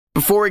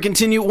Before we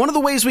continue, one of the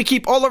ways we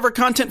keep all of our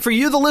content for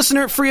you, the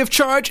listener, free of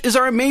charge is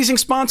our amazing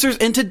sponsors,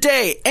 and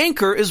today,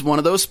 Anchor is one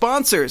of those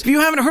sponsors. If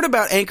you haven't heard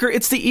about Anchor,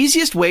 it's the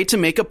easiest way to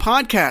make a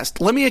podcast.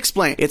 Let me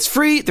explain. It's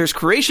free, there's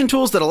creation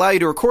tools that allow you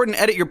to record and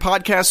edit your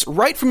podcasts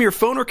right from your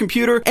phone or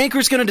computer.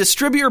 Anchor's going to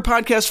distribute your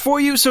podcast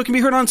for you so it can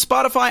be heard on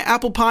Spotify,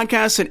 Apple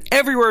Podcasts, and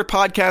everywhere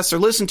podcasts are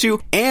listened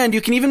to, and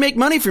you can even make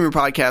money from your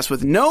podcast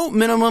with no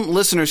minimum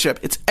listenership.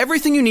 It's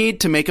everything you need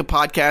to make a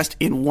podcast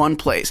in one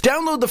place.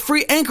 Download the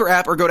free Anchor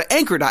app or go to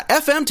anchor.fm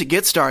to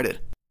get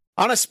started.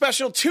 On a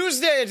special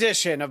Tuesday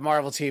edition of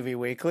Marvel TV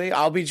Weekly,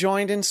 I'll be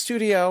joined in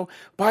studio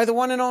by the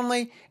one and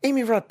only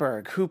Amy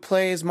Rutberg, who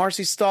plays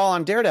Marcy Stahl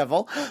on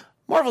Daredevil.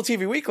 Marvel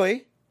TV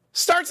Weekly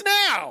starts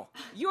now!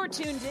 You're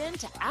tuned in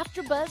to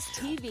AfterBuzz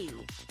TV,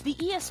 the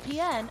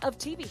ESPN of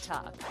TV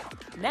talk.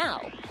 Now,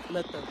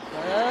 let the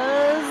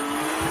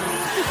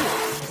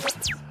buzz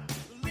begin.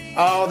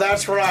 Oh,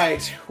 that's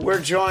right.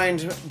 We're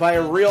joined by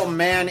a real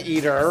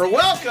man-eater.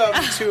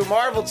 Welcome to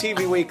Marvel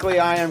TV Weekly.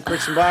 I am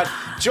Christian Bott,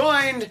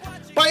 joined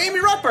by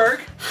Amy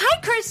Rutberg.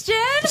 Hi, Christian.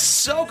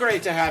 So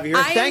great to have you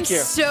here. Thank you. I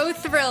am so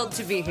thrilled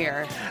to be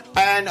here.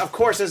 And, of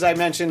course, as I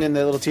mentioned in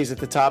the little tease at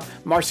the top,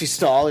 Marcy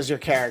Stahl is your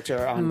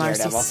character on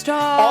Daredevil. Marcy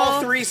Stahl.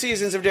 All 3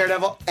 seasons of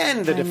Daredevil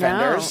and The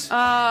Defenders.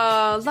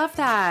 Oh, love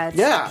that.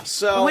 Yeah,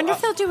 so... I wonder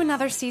if they'll do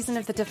another season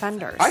of The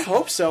Defenders. I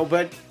hope so,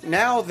 but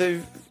now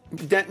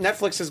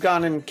Netflix has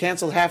gone and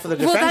canceled half of The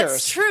Defenders. Well,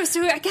 that's true,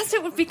 so I guess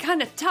it would be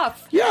kind of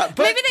tough. Yeah,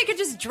 but... Maybe they could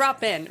just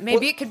drop in.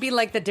 Maybe it could be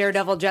like the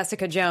Daredevil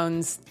Jessica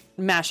Jones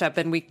mashup,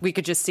 and we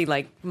could just see,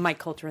 like, Mike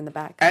Coulter in the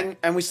back.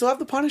 And we still have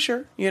the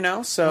Punisher,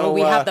 so... Well, we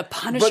have the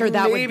Punisher,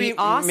 that would be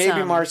awesome.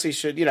 Maybe Marcy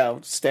should,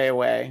 stay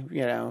away,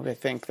 I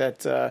think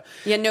that...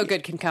 yeah, no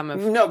good can come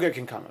of... No good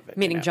can come of it.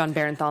 Meaning John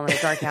Barenthal in a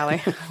dark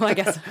alley, well, I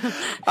guess.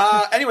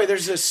 Anyway,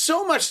 there's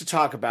so much to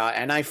talk about,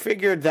 and I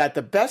figured that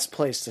the best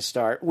place to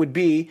start would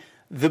be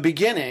the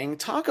beginning.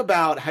 Talk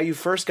about how you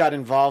first got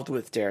involved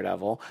with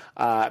Daredevil.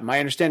 My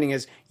understanding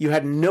is you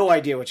had no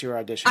idea what you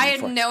were auditioning for. I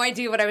had no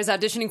idea what I was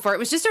auditioning for. It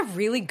was just a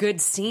really good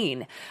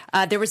scene.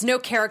 There was no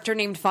character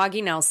named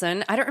Foggy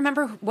Nelson. I don't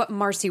remember what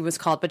Marcy was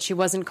called, but she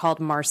wasn't called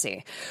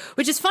Marcy.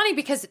 Which is funny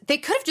because they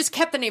could have just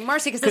kept the name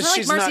Marcy because it's not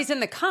like Marcy's in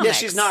the comics. Yeah,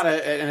 she's not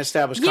an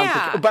established comic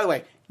book. Oh, by the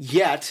way,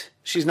 yet.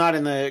 She's not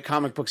in the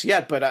comic books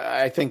yet, but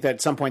I think that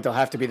at some point there'll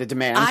have to be the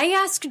demand. I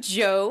ask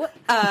Joe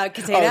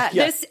Quesada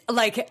this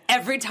like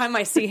every time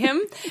I see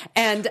him,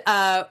 and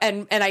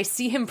I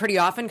see him pretty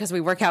often because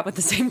we work out with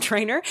the same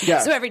trainer. Yeah.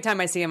 So every time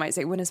I see him, I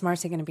say, "When is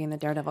Marcy going to be in the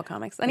Daredevil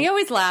comics?" And he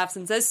always laughs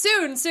and says,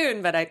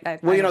 "Soon." But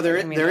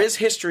there is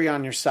history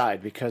on your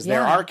side because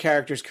there are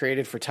characters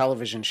created for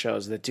television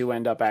shows that do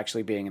end up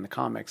actually being in the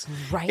comics.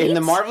 Right. In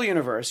the Marvel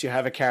universe, you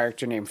have a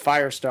character named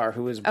Firestar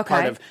who is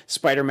part of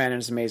Spider-Man and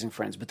His Amazing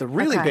Friends, but the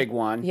really big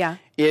one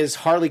is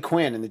Harley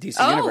Quinn in the DC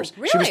universe.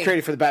 Really? She was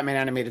created for the Batman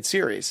animated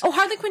series. Oh,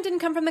 Harley Quinn didn't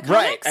come from the comics?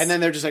 Right. And then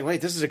they're just like, wait,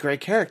 this is a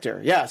great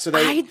character. Yeah. So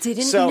I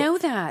didn't know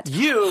that.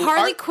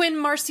 Harley Quinn,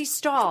 Marcy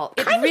Stahl.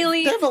 They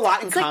have a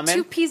lot in common. Like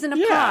 2 peas in a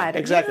pod. pod.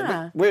 Exactly.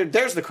 Yeah.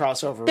 There's the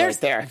crossover right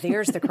there.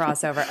 There's the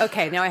crossover.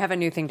 Okay, now I have a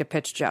new thing to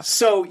pitch, Jeff.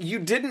 So you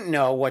didn't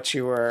know what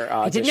you were auditioning for.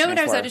 I didn't know what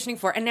I was auditioning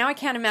for, and now I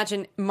can't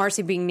imagine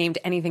Marcy being named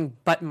anything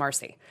but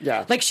Marcy.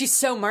 Yeah. Like, she's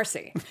so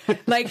Marcy.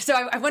 So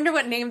I wonder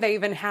what name they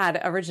even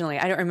had originally.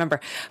 I don't remember.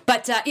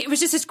 But it was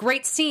just this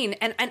great scene,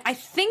 and I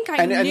think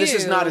I knew... And this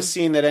is not a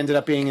scene that ended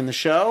up being in the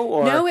show?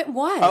 Or? No, it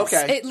was.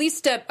 Okay. At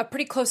least a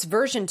pretty close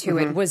version to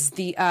it was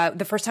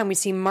the first time we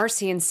see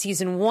Marcy in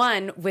season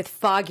 1 with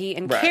Foggy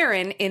and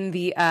Karen in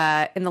the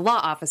law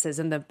offices,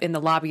 in the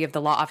lobby of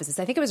the law offices.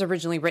 I think it was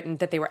originally written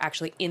that they were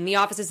actually in the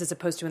offices as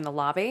opposed to in the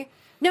lobby.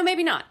 No,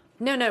 maybe not.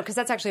 No, because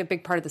that's actually a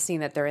big part of the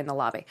scene that they're in the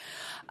lobby.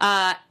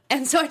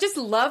 And so I just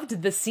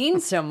loved the scene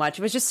so much.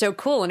 It was just so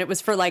cool. And it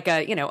was for like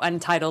a,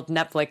 untitled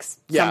Netflix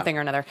something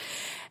or another.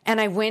 And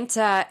I went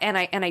and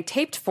I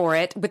taped for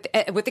it with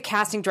the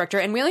casting director,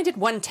 and we only did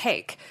 1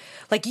 take.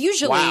 Like,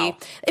 usually,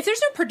 if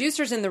there's no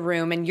producers in the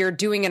room and you're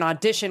doing an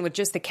audition with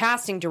just the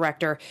casting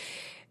director,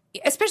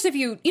 especially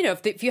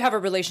if you have a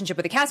relationship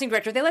with a casting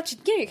director, they let you,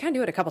 you kind of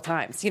do it a couple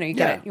times. You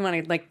get it. You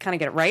want to like kind of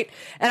get it right.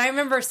 And I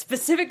remember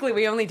specifically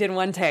we only did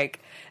 1 take.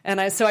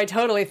 And so I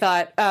totally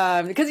thought,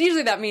 because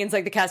usually that means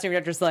like the casting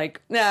director's like,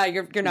 nah,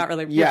 you're not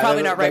really, you're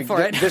probably not right for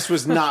it. This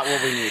was not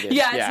what we needed.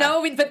 It's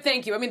not, but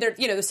thank you. I mean,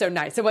 they're so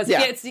nice. It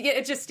wasn't,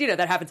 it's just,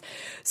 that happens.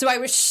 So I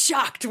was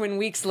shocked when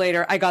weeks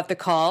later I got the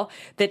call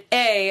that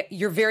A,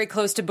 you're very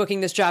close to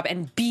booking this job,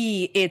 and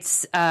B,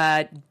 it's,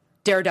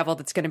 Daredevil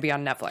that's going to be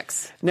on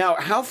Netflix. Now,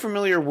 how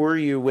familiar were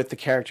you with the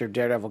character of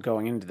Daredevil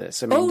going into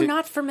this? I mean,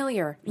 not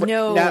familiar.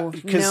 No,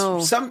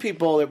 because some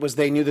people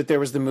they knew that there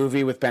was the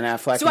movie with Ben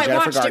Affleck and Jennifer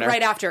Garner. So I watched it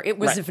right after. It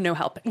was of no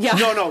help. Yeah.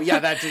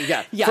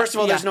 First of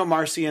all, there's no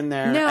Marcy in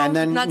there. No, and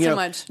then, not so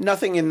much.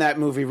 Nothing in that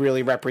movie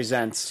really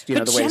represents, the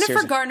way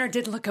Jennifer Garner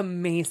did look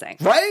amazing.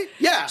 Right?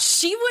 Yeah.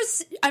 She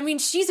was,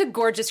 she's a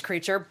gorgeous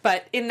creature,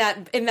 but in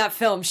that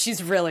film,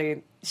 she's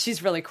really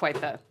quite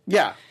the...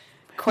 Yeah.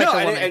 quite no,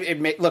 the and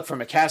woman. look, from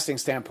a casting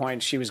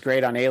standpoint, she was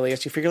great on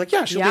Alias. You figure, like,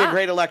 yeah, she'll be a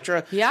great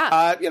Elektra.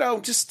 Yeah.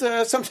 Just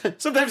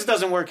sometimes it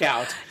doesn't work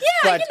out.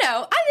 Yeah, but,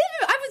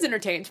 I was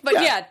entertained, but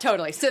yeah,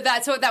 totally. So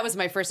that was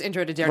my first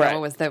intro to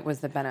Daredevil was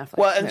the Ben Affleck.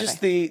 Well, and movie.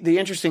 just the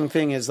interesting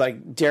thing is,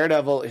 like,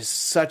 Daredevil is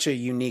such a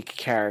unique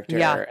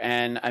character,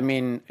 and I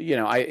mean,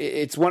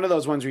 it's one of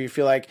those ones where you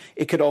feel like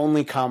it could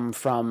only come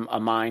from a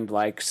mind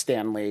like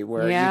Stan Lee,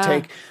 where you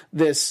take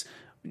this.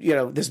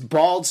 This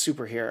bald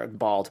superhero,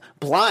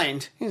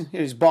 blind.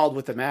 He's bald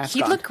with the mask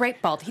on. He'd look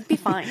great bald. He'd be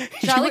fine.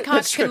 Charlie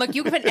Cox can look.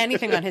 You can put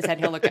anything on his head,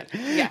 he'll look good.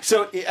 Yeah.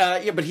 So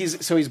but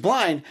he's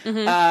blind,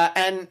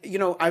 and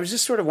I was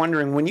just sort of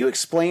wondering, when you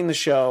explain the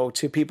show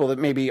to people that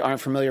maybe aren't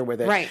familiar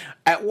with it, right?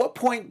 At what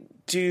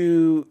point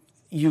do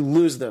you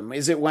lose them?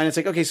 Is it when it's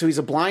like, okay, so he's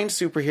a blind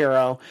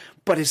superhero,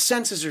 but his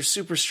senses are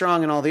super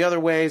strong in all the other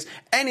ways,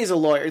 and he's a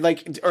lawyer?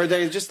 Like, or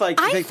they just like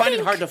they find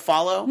it hard to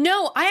follow?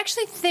 No, I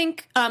actually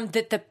think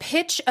that the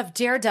pitch of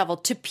Daredevil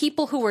to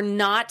people who are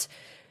not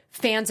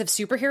fans of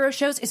superhero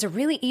shows is a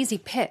really easy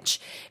pitch.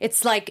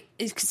 It's like,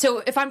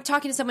 so if I'm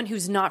talking to someone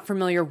who's not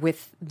familiar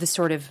with the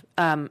sort of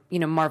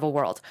Marvel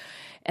world,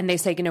 and they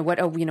say, what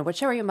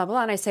show are you, blah, blah,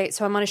 blah. And I say,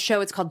 so I'm on a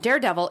show, it's called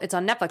Daredevil, it's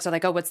on Netflix. They're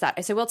like, oh, what's that?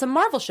 I say, well, it's a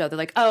Marvel show. They're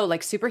like, oh,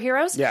 like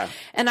superheroes? Yeah.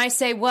 And I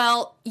say,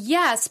 well,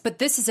 yes, but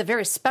this is a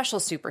very special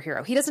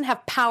superhero. He doesn't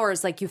have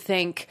powers like you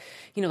think,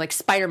 like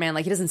Spider-Man,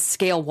 like he doesn't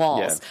scale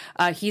walls.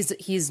 Yeah.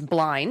 He's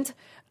blind.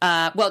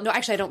 Well, no,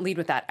 actually, I don't lead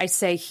with that. I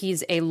say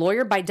he's a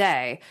lawyer by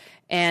day,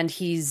 and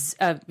he's,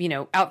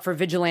 out for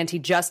vigilante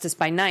justice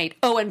by night.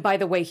 Oh, and by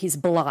the way, he's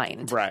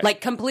blind. Right.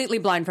 Like completely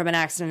blind from an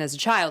accident as a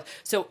child.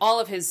 So all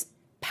of his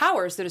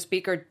powers, so to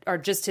speak, are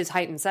just his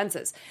heightened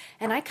senses.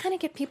 And I kind of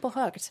get people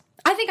hooked.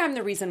 I think I'm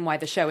the reason why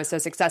the show is so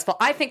successful.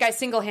 I think I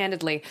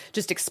single-handedly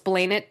just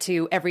explain it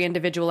to every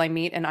individual I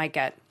meet, and I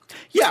get...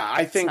 Yeah,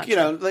 I think,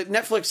 like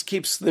Netflix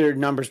keeps their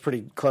numbers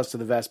pretty close to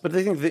the vest, but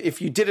I think that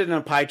if you did it in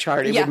a pie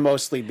chart, it would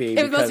mostly be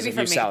because of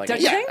you selling it.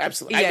 Don't you think?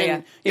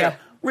 Absolutely. Yeah.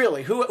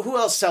 Really, who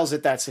else sells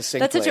it that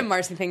succinctly? That's such a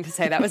Marcy thing to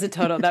say. That was a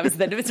total.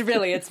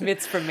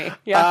 It's from me.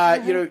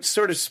 Yeah.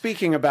 Sort of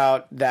speaking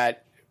about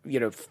that,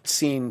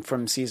 scene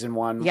from season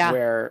 1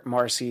 where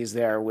Marcy's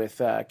there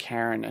with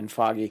Karen and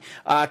Foggy.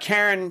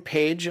 Karen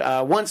Page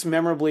once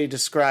memorably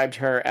described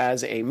her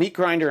as a meat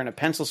grinder and a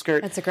pencil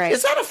skirt. That's great.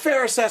 Is that a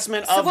fair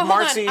assessment of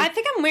Marcy? I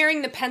think I'm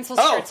wearing the pencil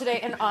skirt today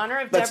in honor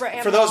of Deborah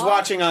Ann For those Hall.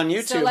 watching on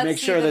YouTube, make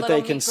sure that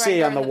they can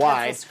see on the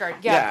Y.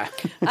 Yeah.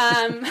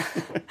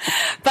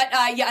 But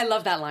I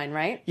love that line,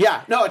 right?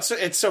 Yeah. No,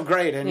 it's so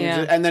great. And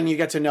and then you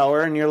get to know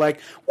her and you're like,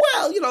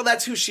 well,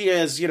 that's who she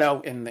is,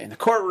 in the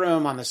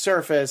courtroom, on the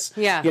surface.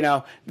 Yeah.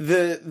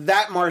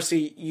 That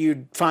Marcy,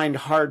 you'd find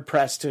hard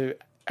pressed to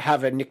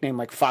have a nickname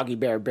like Foggy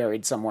Bear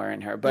buried somewhere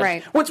in her.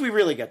 But once we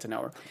really get to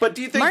know her. But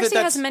do you think Marcy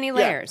that's... has many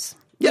layers.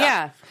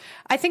 Yeah.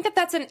 I think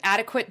that's an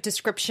adequate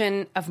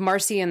description of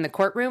Marcy in the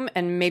courtroom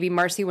and maybe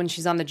Marcy when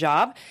she's on the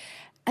job.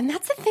 And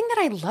that's the thing that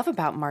I love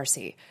about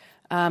Marcy.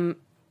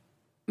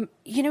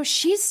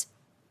 She's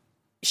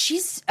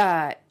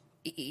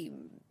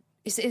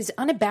is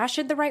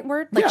unabashed the right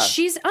word? Like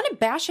she's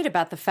unabashed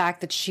about the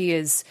fact that she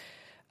is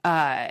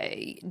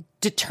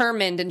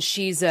determined and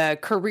she's a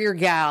career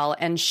gal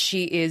and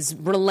she is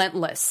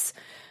relentless.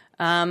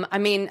 I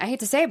mean, I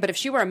hate to say it, but if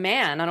she were a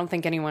man, I don't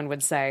think anyone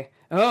would say,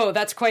 "Oh,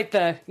 that's quite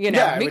the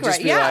it would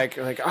just be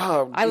like,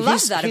 oh, I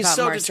love that he's about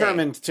so Marcy.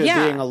 determined to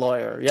being a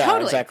lawyer." Yeah,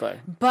 totally. Exactly.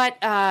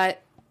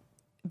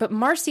 But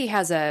Marcy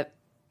has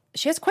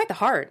quite the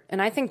heart,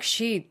 and I think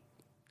she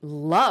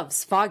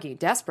loves Foggy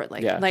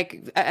desperately. Yeah.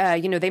 Like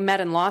they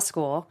met in law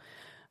school,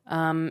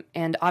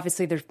 and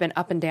obviously there's been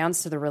up and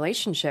downs to the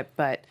relationship,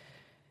 but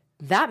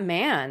that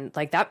man,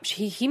 like that,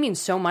 he means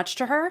so much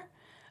to her.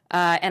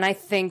 And I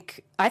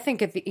think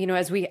if,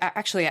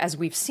 as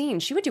we've seen,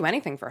 she would do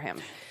anything for him.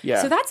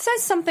 Yeah. So that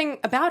says something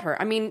about her.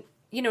 I mean,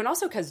 and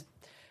also because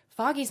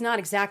Foggy's not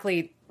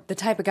exactly the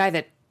type of guy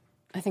that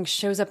I think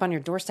shows up on your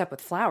doorstep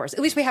with flowers.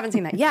 At least we haven't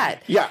seen that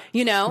yet. Yeah.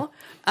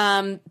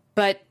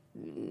 But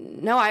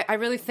no, I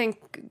really think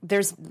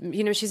there's,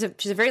 she's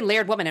a very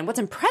layered woman. And what's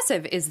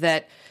impressive is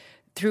that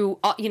through,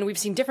 we've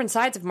seen different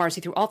sides of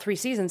Marcy through all 3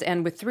 seasons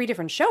and with 3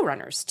 different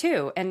showrunners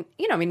too. And,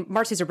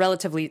 Marcy's a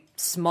relatively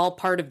small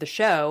part of the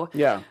show.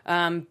 Yeah.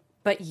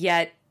 But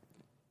yet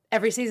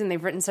every season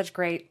they've written such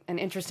great and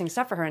interesting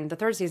stuff for her. And the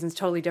 3rd season is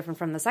totally different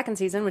from the 2nd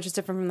season, which is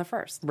different from the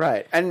 1st.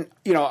 Right. And,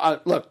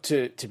 look,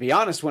 to be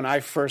honest, when I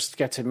first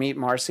get to meet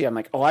Marcy, I'm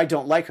like, oh, I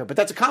don't like her. But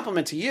that's a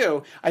compliment to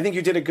you. I think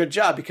you did a good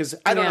job because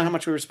I don't know how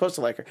much we were supposed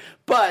to like her.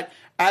 But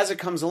as it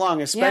comes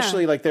along,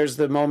 especially like there's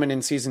the moment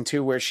in season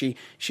 2 where she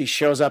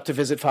shows up to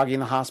visit Foggy in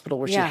the hospital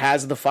where she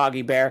has the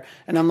Foggy Bear.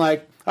 And I'm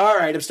like, all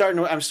right, I'm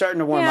starting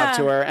to warm up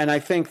to her. And I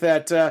think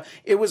that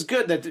it was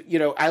good that,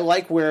 I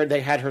like where they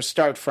had her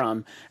start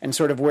from and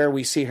sort of where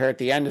we see her at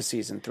the end of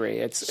season 3.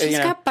 She's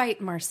got bite,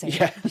 Marcy.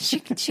 Yeah.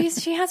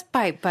 she has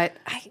bite, but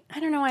I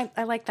don't know.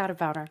 I like that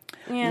about her.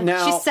 Yeah.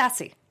 Now, she's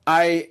sassy.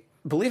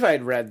 believe I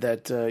had read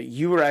that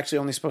you were actually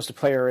only supposed to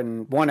play her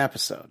in one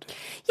episode.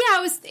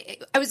 Yeah,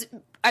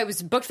 I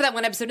was booked for that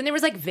one episode, and there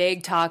was like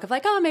vague talk of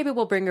like, oh, maybe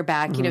we'll bring her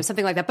back, you know,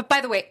 something like that. But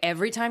by the way,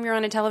 every time you're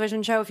on a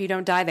television show, if you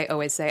don't die, they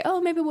always say, oh,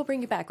 maybe we'll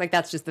bring you back. Like,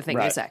 that's just the thing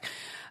they say.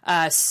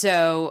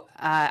 So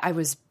I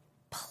was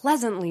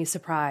pleasantly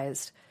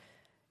surprised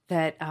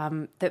that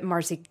that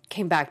Marcy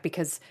came back,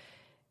 because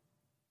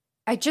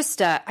I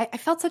just I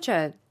felt such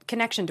a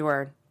connection to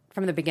her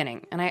from the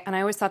beginning, and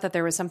I always thought that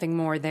there was something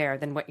more there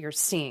than what you're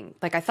seeing.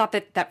 Like, I thought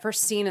that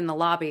first scene in the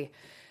lobby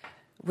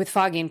with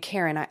Foggy and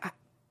Karen,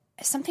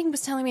 something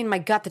was telling me in my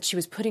gut that she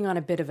was putting on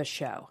a bit of a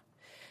show,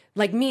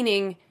 like,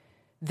 meaning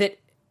that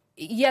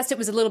yes, it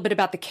was a little bit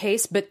about the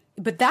case, but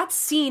that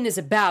scene is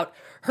about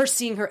her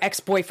seeing her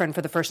ex-boyfriend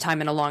for the first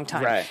time in a long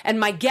time. Right. And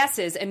my guess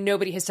is, and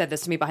nobody has said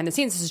this to me behind the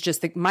scenes, this is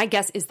just my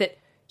guess is that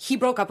he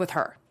broke up with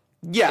her.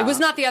 Yeah. It was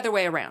not the other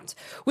way around,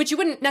 which you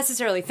wouldn't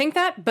necessarily think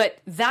that, but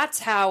that's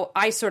how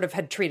I sort of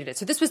had treated it.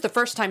 So this was the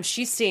first time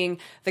she's seeing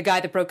the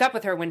guy that broke up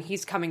with her when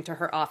he's coming to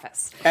her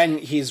office. And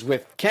he's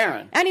with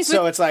Karen. And he's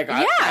so with, it's like,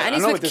 yeah, I and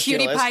he's don't know with what this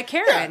Cutie deal is. Pie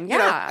Karen. You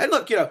know, and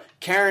look,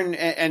 Karen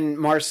and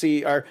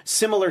Marcy are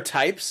similar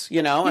types,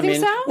 You think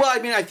so? Well, I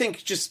mean, I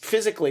think just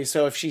physically.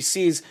 So if she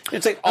sees,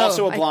 it's like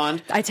also a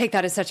blonde. I take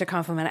that as such a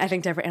compliment. I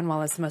think Deborah Ann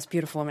Wall is the most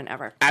beautiful woman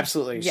ever.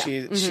 Absolutely.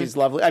 Yeah. She's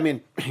lovely. I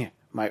mean,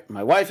 my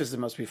wife is the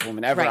most beautiful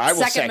woman ever. Right. I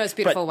will Second say. most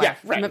beautiful wife.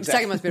 Yeah, right, exactly.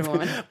 Second most beautiful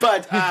woman.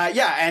 But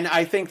yeah, and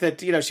I think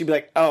that she'd be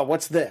like, "Oh,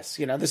 what's this?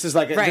 This is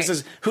like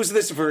who's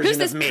this version Who's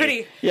this of me?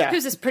 pretty? Yeah.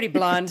 Who's this pretty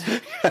blonde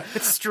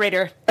with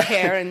straighter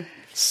hair and."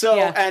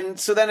 So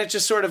then it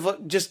just sort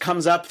of just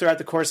comes up throughout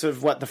the course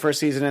of the first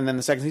season and then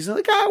the second season.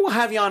 Like, we'll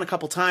have you on a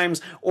couple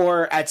times,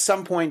 or at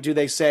some point do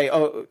they say,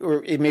 or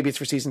maybe it's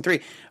for season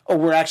 3,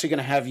 we're actually going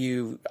to have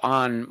you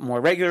on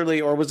more regularly,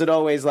 or was it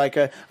always like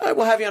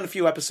we'll have you on a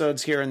few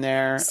episodes here and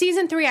there?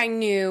 Season 3, I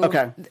knew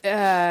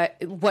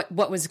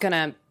what was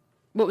gonna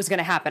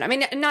happen. I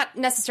mean, not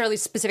necessarily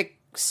specific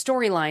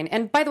storyline.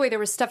 And by the way, there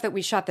was stuff that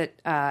we shot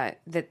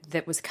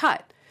that was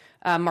cut,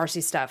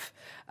 Marcy stuff.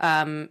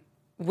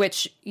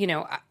 Which,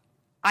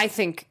 I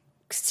think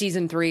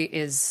season 3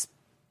 is,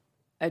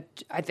 I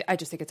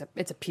just think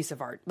it's a piece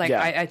of art. Like,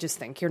 I just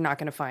think you're not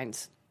going to find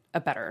a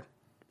better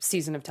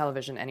season of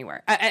television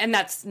anywhere. And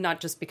that's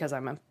not just because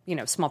I'm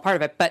a, small part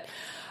of it. But,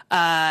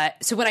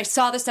 so when I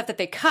saw the stuff that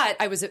they cut,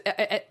 I was,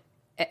 at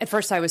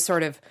first I was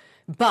sort of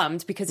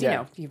bummed because, hey,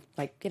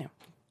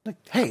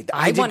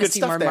 I want to see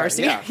stuff more there.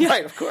 Marcy. Yeah,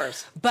 right, of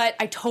course. But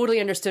I totally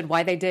understood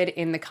why they did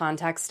in the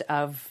context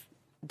of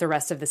the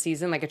rest of the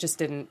season. Like, it just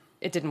didn't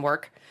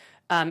work.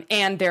 And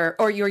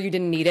you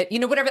didn't need it.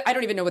 Whatever. I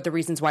don't even know what the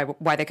reasons why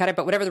they cut it,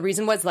 but whatever the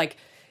reason was, like,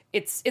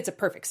 it's a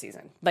perfect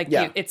season. Like,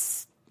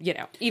 it's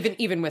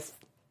even with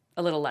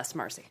a little less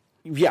Marcy.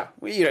 Yeah,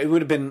 it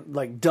would have been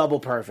like double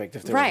perfect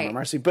if there was more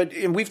Marcy. But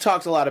we've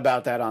talked a lot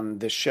about that on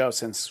this show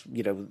since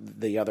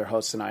the other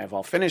hosts and I have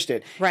all finished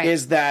it. Right.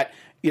 Is that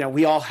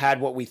we all had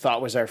what we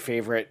thought was our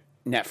favorite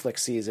Netflix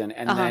season,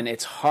 and then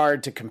it's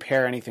hard to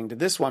compare anything to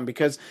this one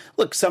because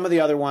look, some of the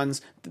other ones,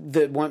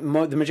 the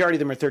majority of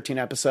them are 13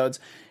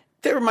 episodes.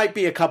 There might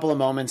be a couple of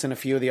moments in a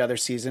few of the other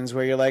seasons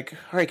where you're like,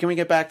 all right, can we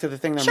get back to the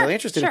thing that I'm really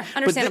interested in? Sure,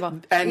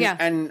 understandable.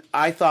 And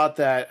I thought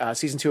that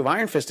season 2 of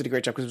Iron Fist did a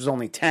great job because it was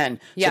only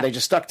 10, so they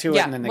just stuck to it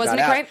and then they Wasn't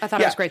got it out. great? I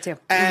thought it was great too.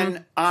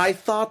 And I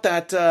thought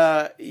that,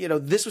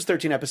 this was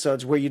 13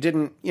 episodes where you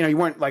didn't, you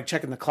weren't like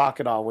checking the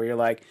clock at all, where you're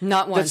like,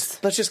 not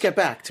once. Let's just get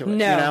back to it,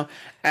 No.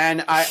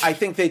 And I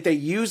think that they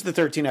used the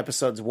 13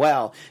 episodes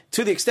well,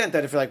 to the extent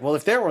that if you're like, well,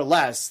 if there were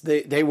less,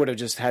 they would have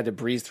just had to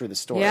breeze through the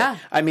story. Yeah.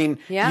 I mean,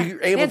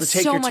 you're able to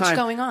take so your much time.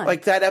 going on.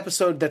 Like that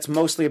episode that's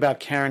mostly about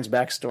Karen's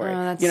backstory.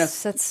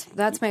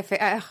 That's my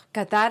favorite.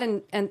 Got that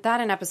and that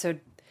in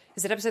episode.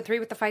 Is it episode 3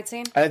 with the fight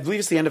scene? I believe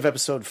it's the end of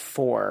episode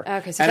 4.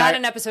 Okay, so that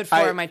in episode 4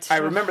 I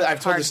remember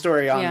I've told the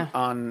story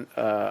on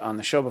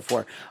the show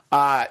before.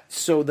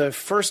 So the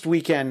first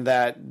weekend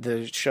that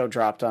the show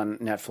dropped on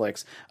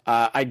Netflix,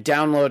 I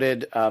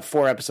downloaded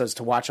 4 episodes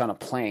to watch on a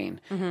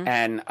plane,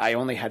 and I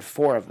only had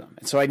 4 of them.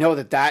 And so I know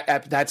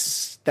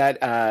that's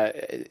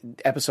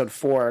episode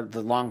 4,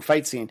 the long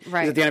fight scene, is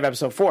at the end of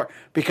episode 4,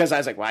 because I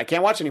was like, well, I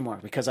can't watch anymore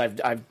because I've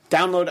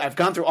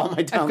gone through all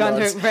my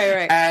downloads.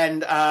 Right.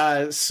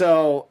 And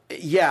so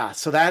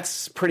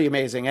that's pretty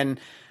amazing. And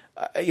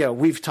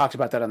we've talked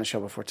about that on the show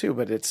before too,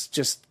 but it's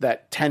just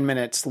that 10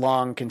 minutes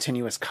long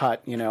continuous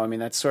cut, I mean,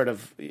 that's sort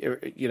of,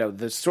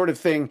 the sort of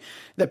thing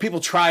that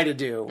people try to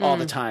do all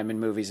the time in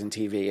movies and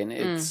TV. And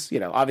it's,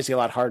 obviously a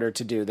lot harder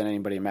to do than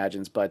anybody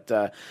imagines. But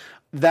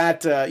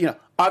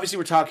obviously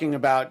we're talking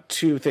about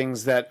 2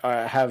 things that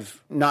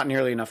have not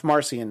nearly enough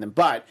Marcy in them.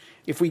 But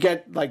if we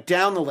get like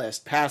down the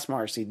list past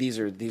Marcy, these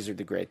are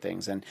the great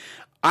things. And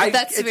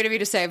that's sweet of you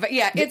to say, but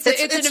yeah, it's an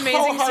amazing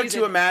so hard season.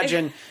 to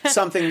imagine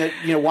something that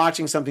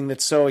watching something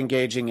that's so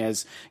engaging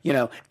as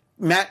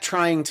Matt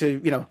trying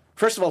to,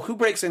 first of all, who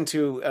breaks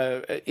into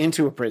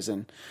a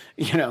prison?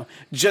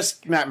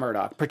 Just Matt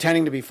Murdock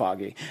pretending to be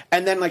Foggy,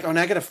 and then like, oh,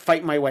 now I got to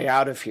fight my way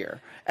out of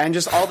here, and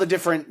just all the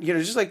different,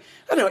 just like,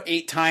 I don't know,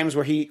 8 times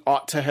where he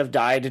ought to have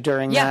died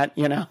during that,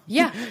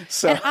 Yeah.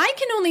 So and I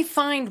can only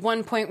find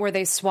one point where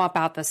they swap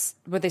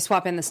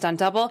in the stunt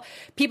double.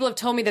 People have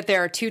told me that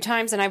there are 2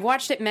 times, and I've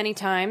watched it many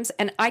times,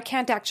 and I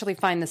can't actually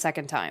find the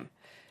second time.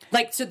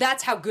 Like, so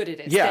that's how good it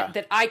is. Yeah.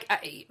 That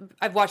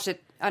I've watched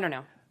it, I don't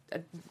know,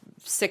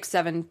 6,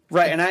 7.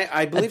 Right, and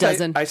I believe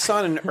I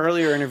saw in an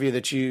earlier interview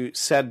that you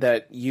said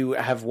that you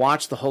have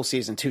watched the whole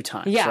season 2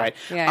 times, right?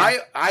 Yeah.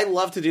 I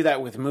love to do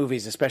that with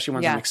movies, especially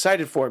ones I'm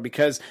excited for,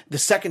 because the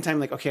second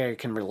time, like, okay, I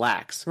can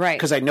relax. Right.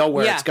 Because I know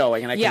where it's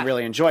going, and I can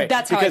really enjoy it.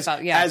 That's because how I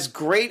felt, yeah. as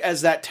great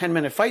as that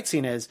 10-minute fight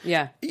scene is,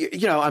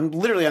 I'm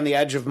literally on the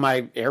edge of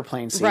my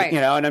airplane seat, right.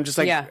 And I'm just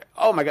like,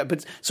 oh my God.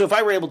 But so if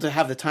I were able to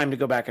have the time to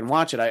go back and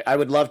watch it, I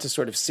would love to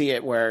sort of see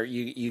it where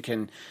you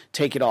can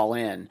take it all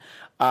in.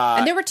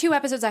 And there were 2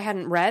 episodes I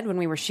hadn't read when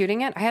we were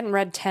shooting it. I hadn't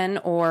read 10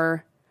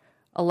 or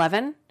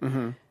 11.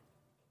 Mm-hmm.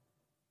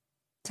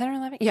 10 or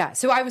 11? Yeah.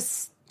 So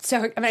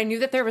I knew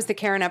that there was the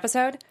Karen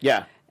episode.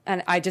 Yeah.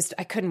 And I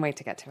couldn't wait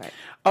to get to it.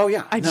 Oh,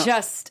 yeah. I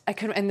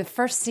couldn't. And the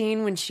first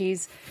scene when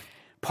she's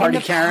Party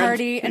in the Karen.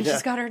 party and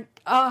she's got her,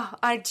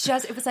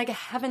 it was like a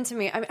heaven to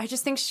me. I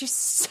just think she's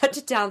such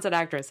a talented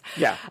actress.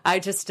 Yeah. I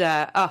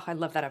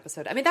love that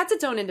episode. I mean, that's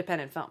its own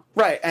independent film.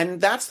 Right.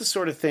 And that's the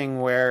sort of thing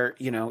where,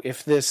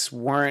 if this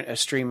weren't a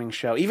streaming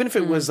show, even if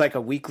it was like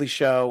a weekly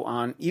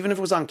show even if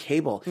it was on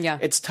cable,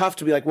 it's tough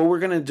to be like, well, we're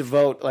going to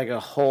devote like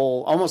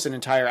almost an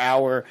entire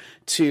hour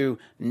to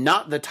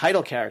not the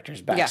title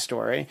character's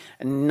backstory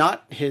and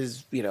not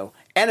his,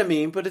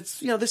 enemy, but it's,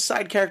 this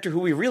side character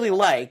who we really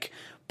like.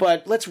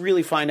 But let's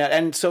really find out.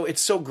 And so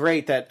it's so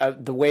great that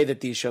the way that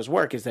these shows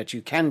work is that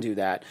you can do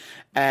that.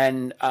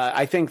 And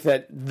I think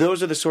that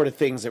those are the sort of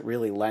things that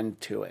really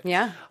lend to it.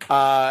 Yeah.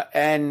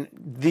 And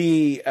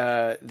the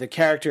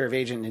character of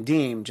Agent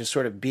Nadeem just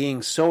sort of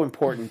being so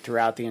important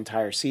throughout the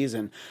entire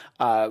season.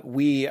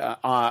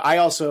 I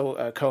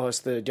also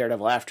co-host the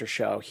Daredevil After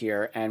Show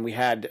here, and we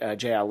had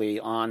Jay Ali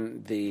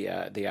on the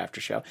After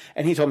Show,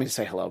 and he told me to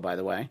say hello. By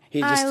the way, he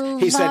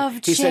said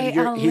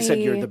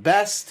you're the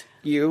best.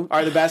 You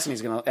are the best,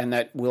 and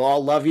that we'll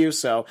all love you.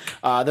 So,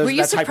 were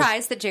you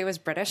surprised that Jay was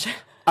British?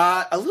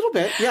 A little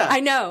bit, yeah. I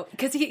know,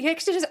 because he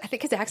actually I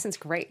think his accent's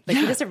great. Like,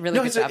 he does a really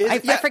good job.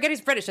 I forget he's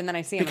British, and then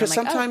I see him, because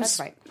and I'm sometimes,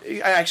 like, oh, that's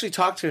right. I actually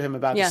talked to him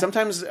about this.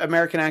 Sometimes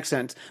American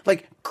accent,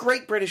 like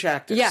great British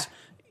actors. Yeah.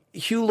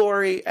 Hugh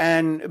Laurie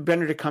and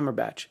Benedict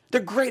Cumberbatch.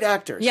 They're great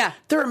actors. Yeah.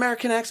 Their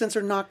American accents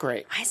are not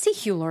great. I see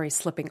Hugh Laurie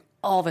slipping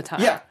all the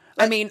time. Yeah.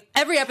 I mean,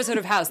 every episode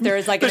of House, there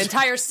is like an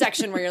entire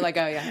section where you're like,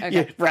 oh, yeah, okay.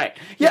 Yeah, right.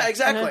 Yeah,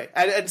 exactly.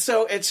 And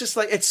so it's just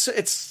like, it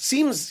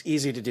seems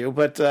easy to do,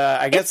 but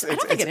I guess I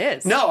don't think it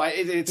is. No,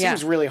 it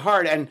seems really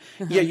hard. And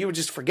you would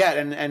just forget.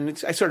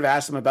 And I sort of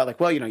asked him about like,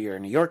 well, you're a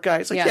New York guy.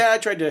 It's like, I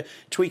tried to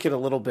tweak it a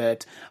little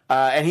bit.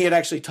 And he had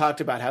actually talked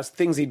about how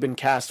things he'd been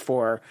cast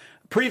for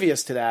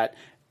previous to that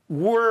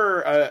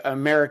were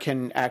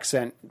American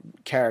accent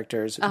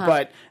characters,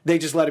 but they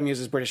just let him use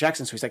his British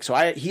accent. So he's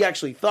like, he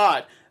actually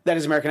thought that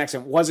his American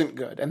accent wasn't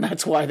good, and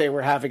that's why they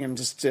were having him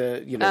just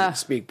to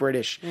speak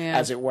British,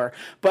 as it were.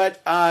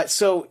 But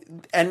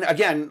and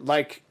again,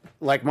 like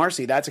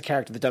Marcy, that's a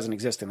character that doesn't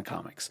exist in the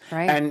comics,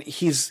 right? And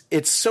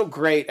it's so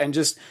great, and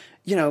just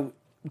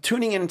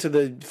tuning into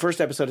the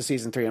first episode of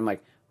season 3, I'm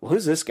like, well,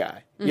 who's this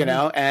guy?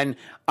 And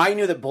I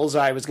knew that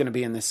Bullseye was going to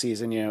be in this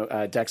season,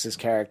 Dex's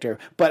character,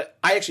 but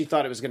I actually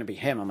thought it was going to be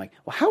him. I'm like,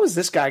 well, how is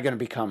this guy going to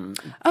become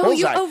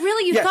Bullseye?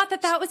 Really? You thought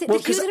that was it?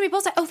 That he was going to be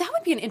Bullseye? Oh, that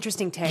would be an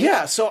interesting take.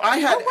 Yeah, so I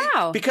had... Oh,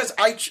 wow. Because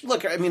I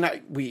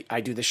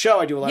do the show,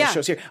 I do a lot of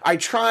shows here. I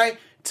try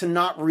to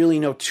not really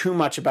know too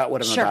much about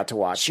what I'm about to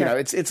watch. Sure.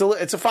 It's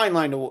a fine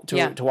line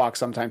to walk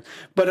sometimes.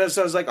 But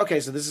so I was like,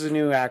 okay, so this is a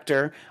new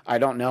actor. I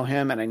don't know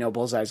him, and I know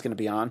Bullseye is going to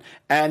be on.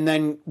 And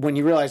then when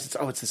you realize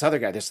it's this other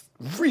guy, this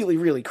really,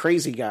 really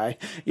crazy guy,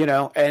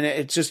 and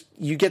it's just,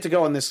 you get to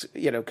go on this,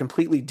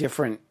 completely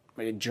different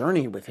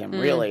journey with him,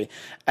 really.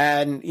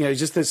 And,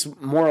 just this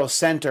moral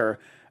center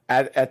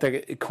at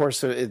the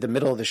course of the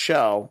middle of the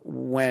show,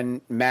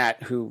 when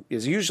Matt, who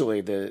is usually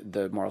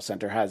the moral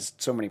center, has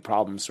so many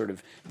problems sort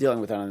of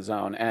dealing with it on his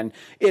own. And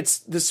it's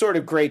the sort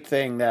of great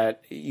thing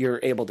that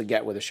you're able to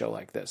get with a show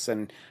like this,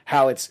 and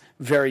how it's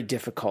very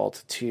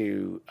difficult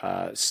to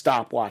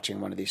stop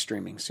watching one of these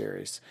streaming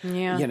series.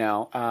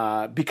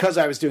 Yeah. Because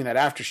I was doing that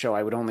after show,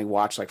 I would only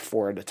watch like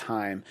 4 at a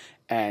time.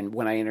 And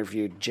when I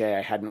interviewed Jay,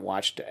 I hadn't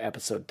watched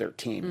episode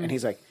 13. And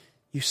he's like,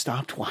 you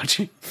stopped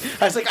watching?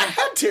 I was like, I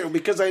had to,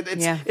 because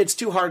it's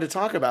too hard to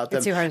talk about them.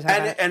 It's too hard to talk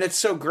about. And it's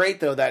so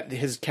great, though, that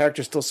his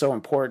character's still so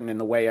important in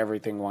the way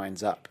everything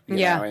winds up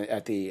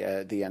at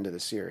the end of the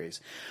series.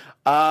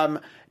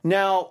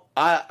 Now,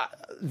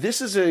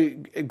 this is a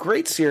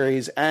great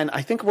series, and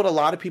I think what a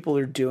lot of people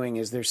are doing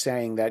is they're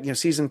saying that,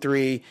 season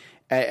 3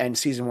 and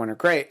season 1 are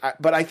great,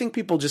 but I think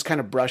people just kind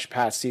of brush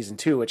past season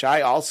 2, which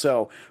I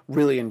also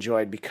really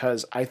enjoyed,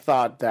 because I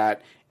thought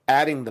that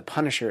adding the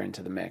Punisher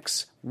into the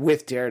mix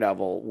with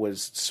Daredevil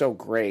was so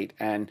great.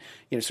 And,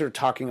 sort of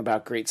talking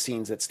about great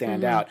scenes that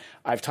stand out.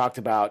 I've talked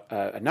about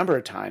a number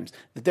of times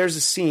that there's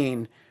a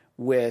scene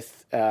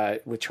with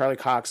Charlie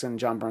Cox and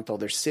John Bernthal.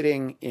 They're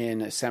sitting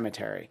in a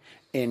cemetery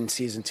in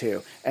season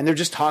 2, and they're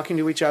just talking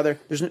to each other.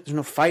 There's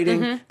no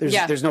fighting.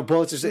 There's no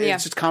bullets.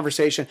 It's just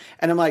conversation.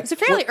 And I'm like, it's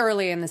fairly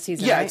early in the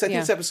season. Yeah, right? I think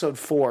it's episode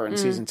 4 in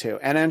season 2,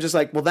 and I'm just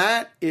like, well,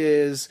 that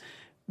is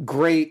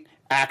great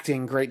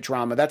acting, great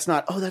drama. That's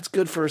not, that's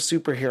good for a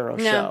superhero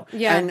show.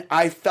 Yeah. And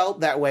I felt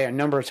that way a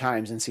number of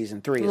times in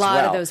season 3 as well. A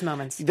lot of those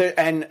moments.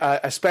 And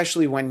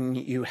especially when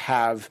you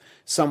have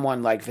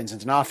someone like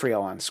Vincent D'Onofrio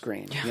on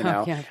screen,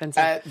 Yeah,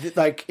 Vincent.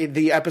 Like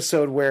the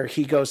episode where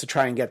he goes to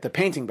try and get the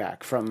painting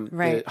back from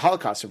the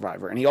Holocaust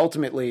survivor, and he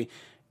ultimately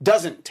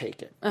doesn't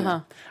take it.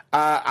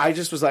 I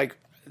just was like,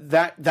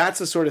 that's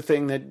the sort of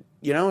thing that,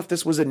 if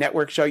this was a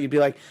network show, you'd be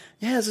like,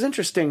 yeah, this is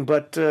interesting,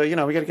 but, we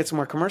got to get some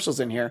more commercials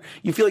in here.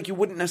 You feel like you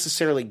wouldn't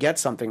necessarily get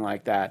something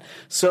like that.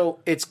 So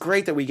it's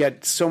great that we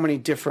get so many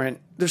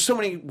there's so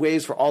many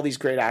ways for all these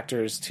great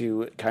actors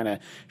to kind of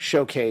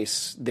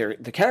showcase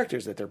the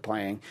characters that they're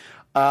playing.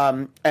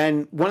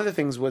 And one of the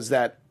things was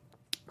that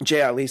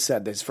Jay Ali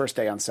said that his first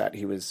day on set,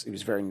 he was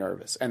very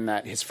nervous, and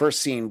that his first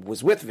scene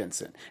was with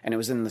Vincent, and it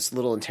was in this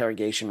little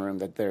interrogation room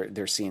that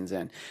their scene's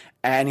in.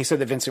 And he said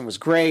that Vincent was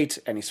great,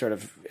 and he sort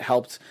of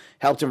helped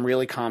him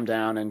really calm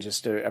down and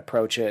just to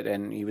approach it,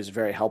 and he was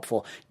very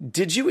helpful.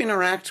 Did you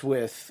interact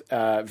with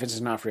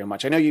Vincent D'Onofrio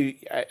much? I know you,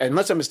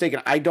 unless I'm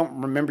mistaken, I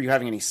don't remember you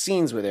having any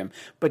scenes with him,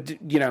 but,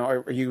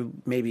 are you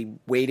maybe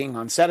waiting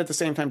on set at the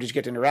same time? Did you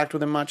get to interact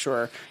with him much,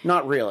 or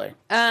not really?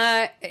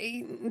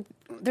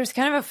 There's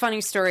kind of a funny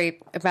story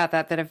about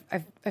that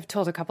I've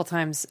told a couple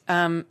times,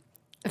 but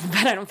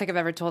I don't think I've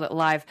ever told it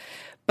live.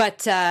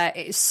 But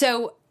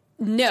so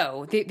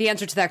no, the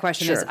answer to that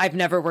question is I've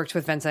never worked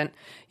with Vincent.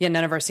 Yeah,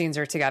 none of our scenes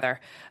are together,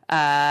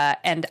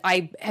 and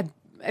I've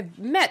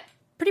met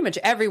pretty much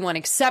everyone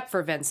except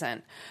for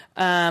Vincent.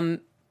 But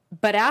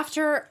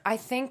after I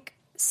think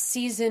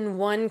season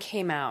 1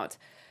 came out.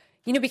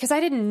 Because I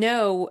didn't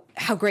know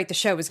how great the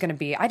show was going to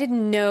be. I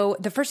didn't know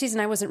the first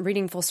season I wasn't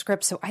reading full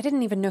script, so I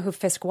didn't even know who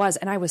Fisk was,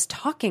 and I was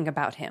talking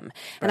about him.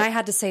 Right. And I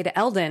had to say to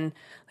Eldon,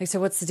 like,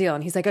 so what's the deal?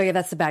 And he's like, oh yeah,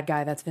 that's the bad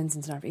guy. That's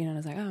Vincent's not. And I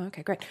was like, oh,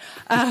 okay, great.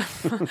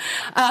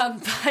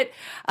 But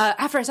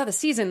after I saw the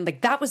season,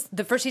 like that was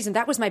the first season.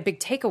 That was my big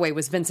takeaway.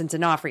 Was Vincent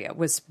D'Onofrio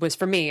was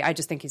for me. I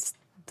just think he's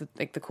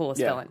the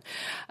coolest villain.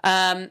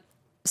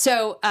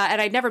 So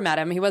and I'd never met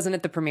him. He wasn't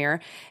at the premiere,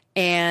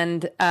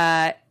 and.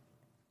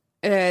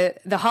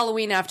 The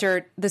Halloween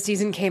after the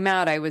season came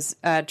out, I was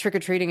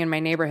trick-or-treating in my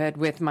neighborhood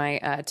with my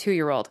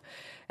 2-year-old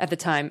at the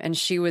time, and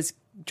she was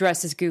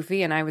dressed as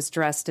Goofy, and I was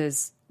dressed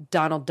as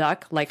Donald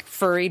Duck, like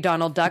furry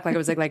Donald Duck, like I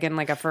was like in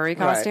like a furry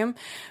costume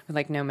with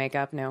like no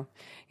makeup, and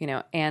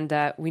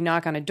we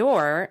knock on a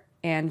door,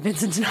 and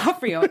Vincent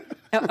D'Onofrio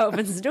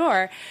opens the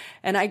door,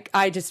 and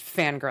I just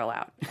fangirl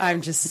out.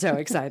 I'm just so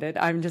excited.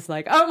 I'm just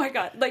like, oh my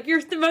God, like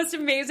you're the most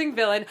amazing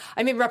villain.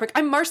 I mean, Robert,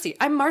 I'm Marcy.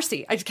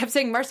 I just kept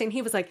saying Marcy, and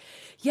he was like,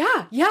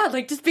 yeah,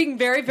 like just being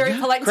very, very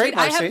polite and great,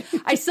 sweet.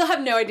 Marcy. I still have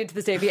no idea to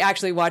this day if he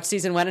actually watched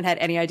season 1 and had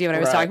any idea what I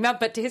was talking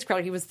about. But to his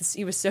credit, he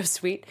was so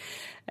sweet,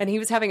 and he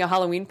was having a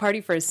Halloween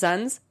party for his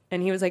sons.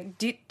 And he was like,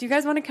 "Do you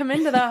guys want to come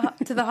into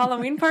the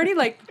Halloween party,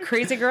 like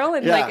crazy girl,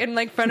 and like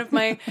in front of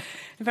my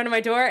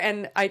door?"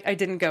 And I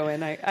didn't go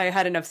in. I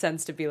had enough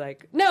sense to be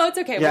like, "No, it's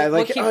okay.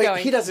 We'll keep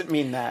going." He doesn't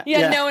mean that.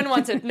 Yeah, no one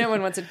wants it. No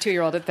one wants a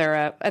 2-year-old at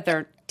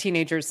their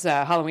teenager's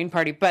Halloween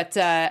party. But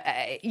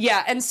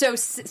and so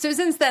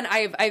since then,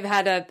 I've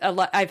had a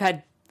lot. I've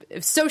had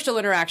social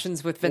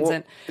interactions with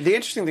Vincent. Well, the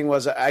interesting thing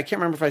was, I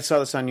can't remember if I saw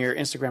this on your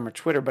Instagram or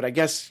Twitter, but I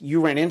guess you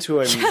ran into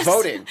him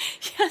voting.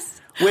 Yes.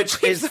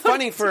 Which is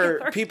funny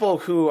for people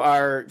who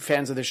are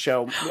fans of the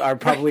show, are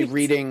probably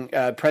reading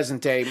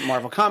present-day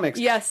Marvel Comics.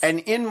 Yes. And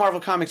in Marvel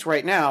Comics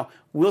right now,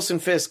 Wilson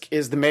Fisk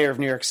is the mayor of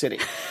New York City.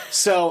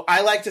 So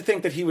I like to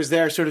think that he was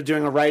there sort of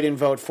doing a write-in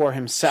vote for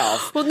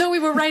himself. Well, no, we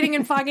were writing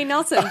in Foggy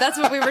Nelson. That's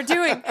what we were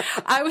doing.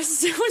 I was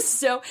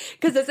so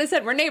because as I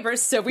said, we're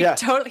neighbors. So we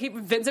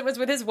Vincent was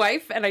with his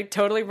wife, and I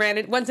totally ran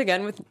it once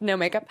again with no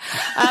makeup.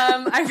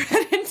 I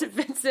ran into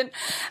Vincent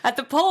at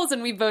the polls,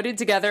 and we voted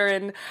together,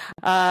 and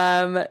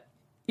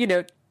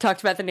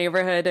talked about the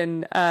neighborhood,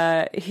 and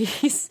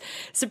he's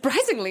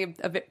surprisingly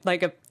a bit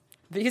like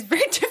he's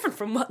very different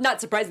from,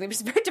 not surprisingly, but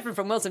he's very different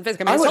from Wilson Fisk.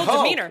 I mean, his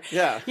whole demeanor.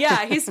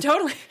 Yeah, he's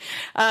totally.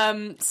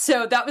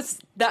 So that was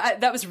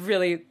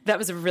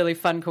a really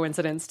fun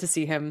coincidence to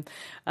see him,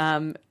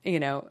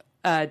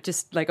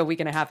 just like a week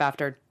and a half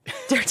after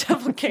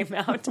Daredevil came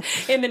out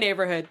in the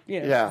neighborhood,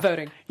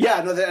 voting.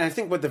 Yeah, no, and I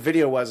think what the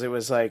video was, it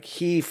was like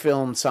he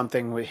filmed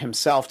something with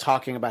himself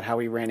talking about how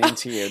he ran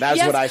into you. That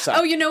was what I saw.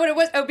 Oh, you know what it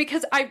was? Oh,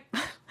 because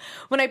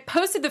when I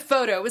posted the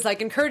photo, it was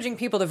like encouraging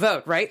people to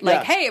vote, right?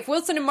 Like, hey, if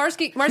Wilson and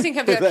Marcy come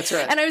together. That's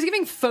right. And I was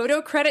giving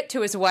photo credit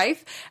to his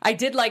wife. I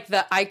did like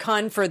the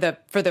icon for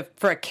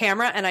a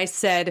camera, and I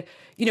said,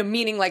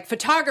 meaning like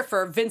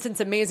photographer, Vincent's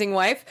amazing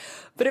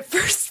wife. But at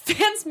first,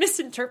 fans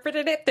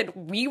misinterpreted it that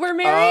we were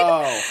married.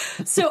 Oh.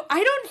 So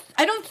I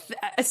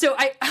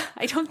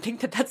don't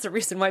think that that's the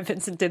reason why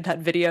Vincent did that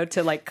video,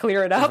 to like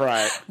clear it up.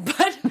 Right.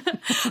 But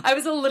I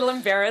was a little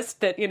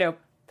embarrassed that,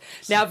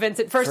 now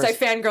Vincent, first I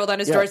fangirled on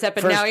his doorstep,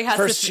 and now he has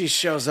First she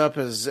shows up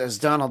as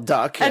Donald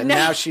Duck, and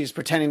now she's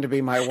pretending to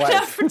be my wife.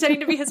 Now pretending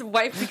to be his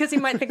wife because he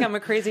might think I'm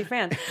a crazy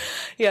fan.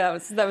 Yeah,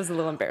 that was a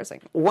little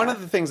embarrassing. One of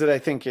the things that I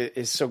think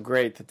is so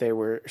great that they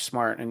were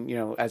smart, and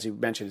as you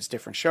mentioned, it's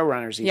different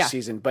showrunners each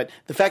season, but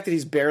the fact that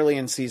he's barely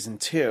in season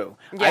 2,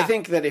 I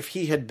think that if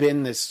he had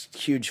been this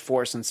huge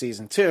force in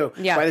season 2,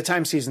 by the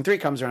time season 3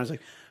 comes around, I was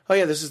like, oh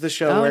yeah, this is the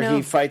show where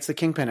he fights the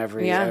Kingpin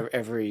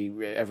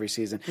every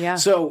season. Yeah.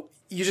 So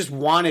you just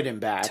wanted him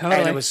back,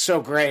 and it was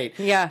so great.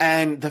 Yeah.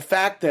 And the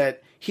fact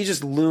that he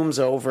just looms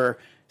over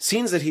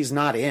scenes that he's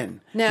not in,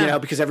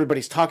 because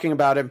everybody's talking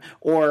about him,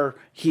 or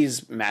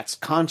he's Matt's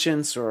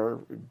conscience,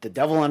 or the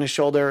devil on his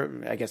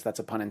shoulder. I guess that's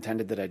a pun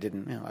intended that I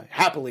didn't,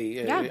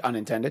 happily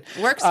unintended.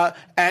 Works.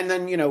 And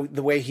then,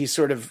 the way he's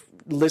sort of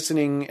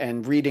listening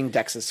and reading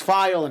Dex's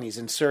file, and he's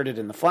inserted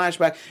in the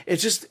flashback.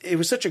 It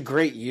was such a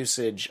great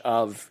usage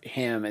of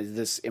him as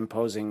this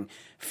imposing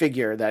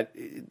figure that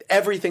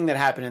everything that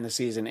happened in the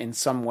season in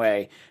some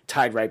way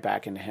tied right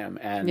back into him.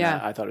 And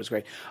I thought it was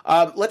great.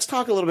 Let's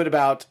talk a little bit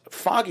about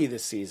Foggy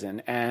this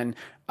season, and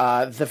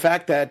the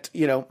fact that,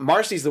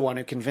 Marcy's the one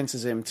who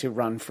convinces him to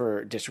run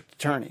for district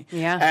attorney.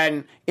 Yeah.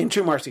 And in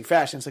true Marcy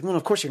fashion, it's like, well,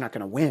 of course you're not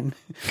going to win.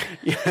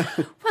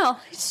 Well,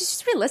 it's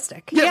just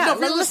realistic.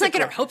 Realistic. Let's not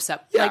get our hopes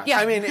up. Yeah.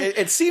 I mean,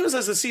 it seems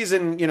as the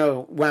season,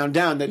 wound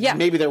down that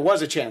maybe there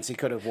was a chance he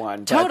could have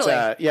won. Totally.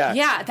 But,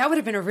 yeah, that would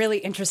have been a really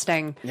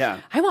interesting. Yeah.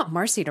 I want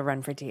Marcy to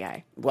run for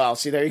DA. Well,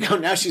 see, there you go.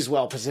 Now she's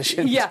well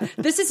positioned. Yeah.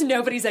 This is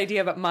nobody's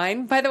idea but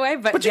mine, by the way.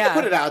 But you can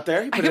put it out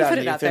there. I can put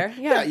it out there.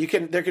 Yeah. You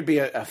can. There could be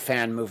a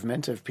fan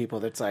movement of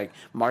people that's like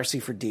Marcy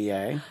for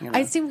DA. I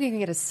assume we can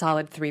get a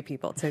solid 3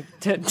 people to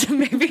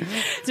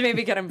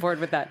maybe get on board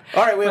with that.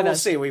 All right, we'll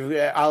see.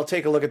 I'll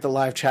take a look at the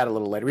live chat a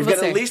little later. We've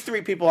got at least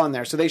 3 people on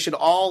there, so they should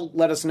all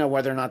let us know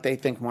whether or not they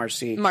think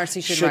Marcy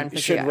should run for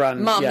DA.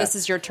 Mom, this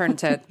is your turn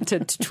to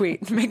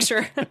tweet. Make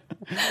sure.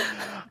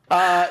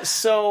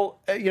 So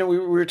we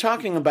were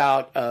talking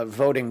about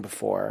voting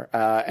before,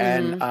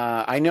 and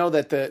I know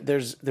that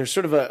there's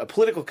sort of a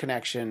political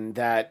connection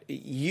that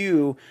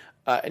you.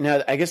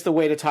 Now, I guess the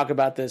way to talk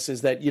about this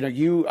is that,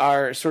 you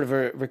are sort of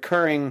a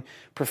recurring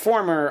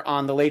performer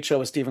on The Late Show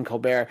with Stephen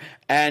Colbert,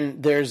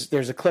 and there's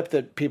a clip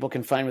that people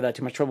can find without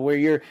too much trouble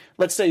where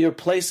let's say you're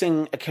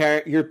playing a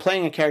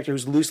character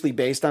who's loosely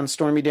based on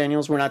Stormy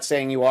Daniels. We're not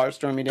saying you are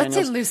Stormy Daniels.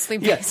 Let's say loosely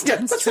based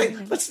on Stormy.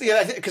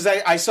 Because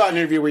I saw an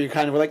interview where you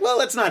kind of were like, well,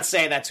 let's not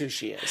say that's who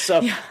she is.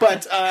 So,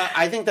 but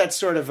I think that's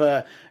sort of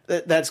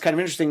that's kind of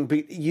interesting.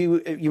 But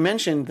you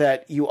mentioned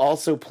that you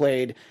also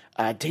played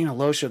Dana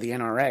Loesch of the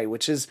NRA,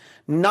 which is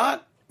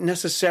not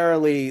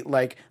necessarily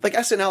like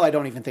SNL. I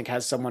don't even think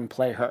has someone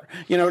play her.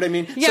 You know what I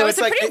mean? Yeah, so it's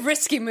a pretty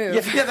risky move.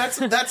 Yeah, that's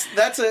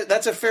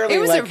a fairly. It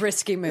was a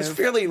risky move. It's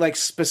fairly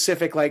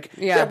specific.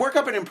 Work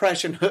up an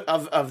impression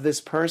of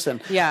this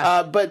person.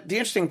 Yeah. But the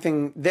interesting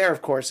thing there,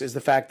 of course, is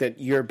the fact that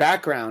your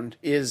background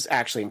is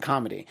actually in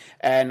comedy.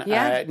 And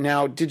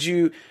now, did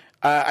you?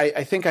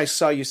 I think I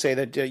saw you say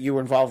that you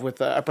were involved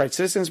with Upright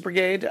Citizens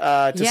Brigade.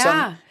 I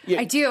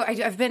do.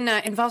 I've been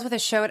involved with a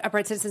show at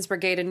Upright Citizens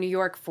Brigade in New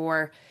York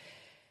for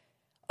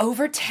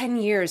over 10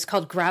 years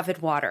called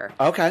Gravid Water.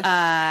 Okay.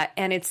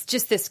 And it's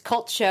just this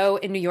cult show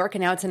in New York,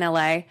 and now it's in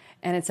LA,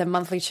 and it's a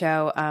monthly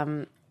show.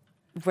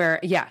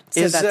 Sorry,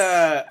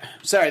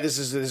 this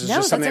is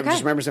just something I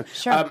just remember.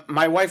 Sure.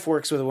 My wife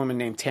works with a woman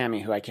named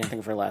Tammy, who I can't think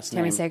of her last name.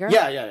 Tammy Sager?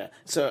 Yeah.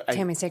 So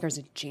Tammy Sager's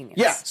a genius.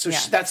 Yeah, so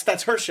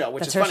that's her show,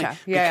 which is funny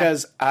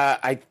because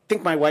I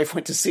think my wife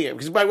went to see it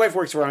because my wife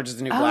works for Orange Is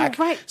the New Black.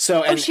 Right.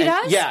 So she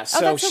does? Yeah.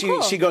 So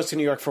cool. she goes to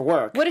New York for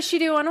work. What does she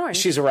do on Orange?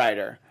 She's a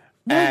writer.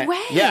 No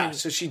way. Yeah,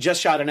 so she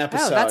just shot an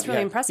episode. Oh, that's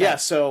really impressive. Yeah,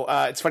 so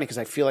it's funny because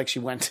I feel like she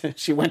went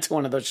to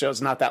one of those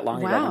shows not that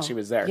long ago when she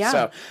was there. Yeah.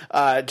 So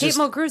Kate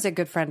Mulgrew's a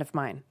good friend of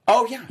mine.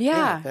 Oh yeah.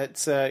 Yeah.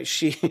 That's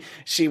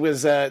she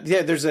was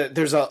there's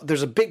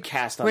a big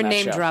cast on We're that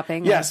name show.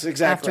 dropping. Yes,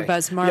 exactly.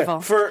 AfterBuzz Marvel.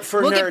 Yeah.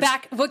 For we'll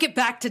nerds, get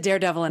back to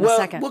Daredevil in a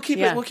second. We'll keep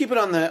it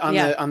on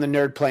the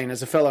nerd plane.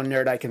 As a fellow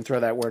nerd, I can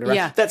throw that word around.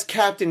 Yeah. That's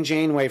Captain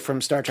Janeway from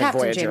Star Trek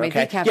Captain Voyager. Janeway,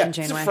 okay, Captain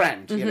Janeway. It's a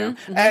friend,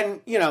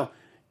 and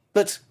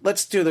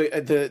Let's do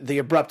the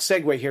abrupt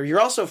segue here. You're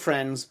also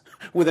friends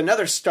with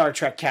another Star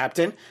Trek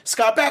captain,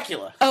 Scott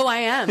Bakula. Oh, I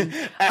am.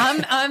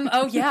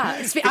 Oh,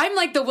 yeah. I'm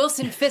like the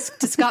Wilson Fisk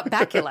to Scott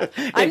Bakula.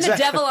 I'm the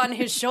devil on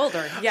his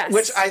shoulder. Yes.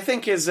 Which I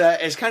think is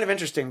kind of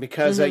interesting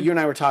because you and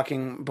I were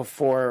talking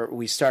before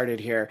we started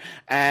here,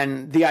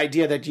 and the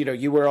idea that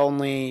you were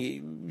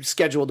only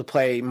scheduled to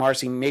play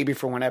Marcy maybe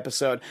for one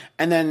episode,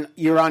 and then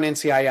you're on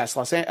NCIS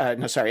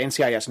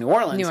NCIS New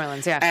Orleans. New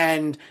Orleans, yeah.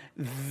 And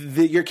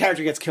your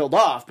character gets killed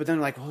off, but then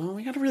like, well,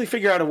 we got to really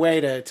figure out a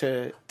way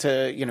to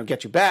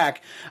get you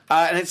back,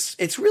 and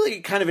it's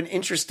really kind of an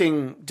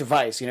interesting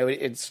device.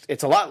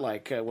 It's a lot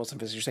like Wilson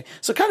Fisk, you're saying.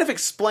 So kind of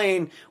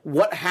explain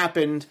what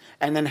happened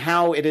and then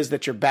how it is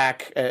that you're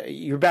back.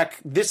 You're back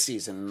this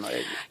season.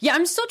 Yeah,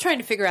 I'm still trying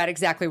to figure out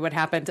exactly what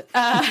happened,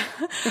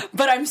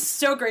 but I'm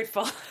so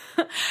grateful.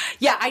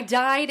 Yeah, I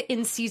died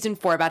in season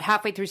 4, about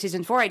halfway through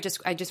season 4. I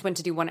just went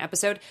to do one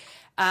episode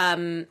of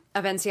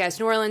NCIS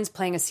New Orleans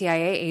playing a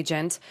CIA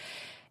agent,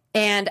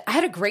 and I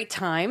had a great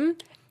time,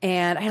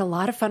 and I had a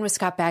lot of fun with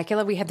Scott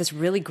Bakula. We had this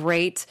really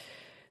great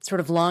sort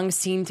of long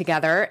scene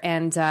together,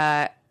 and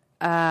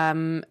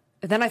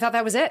then I thought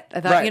that was it. I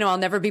thought, Right. I'll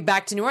never be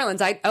back to New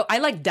Orleans. I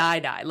like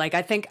die. Like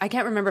I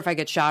can't remember if I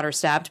get shot or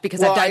stabbed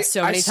because I've died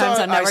so many times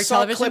on network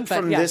television. I saw a clip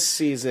from this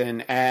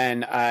season,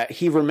 and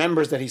he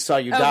remembers that he saw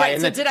you die, right.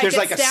 and So then did I there's get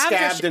like a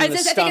stabbed stabbed or in the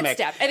stomach.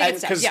 I think it's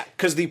stabbed. Yeah.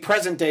 Because the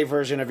present day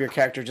version of your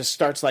character just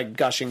starts like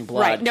gushing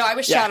blood. Right. No, I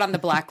was shot on the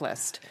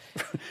blacklist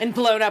and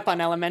blown up on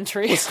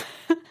Elementary.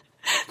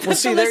 Well,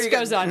 see, there you go.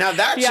 Goes on. Now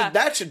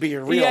that should be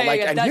your real.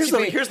 And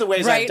here's the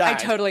ways right, I died. I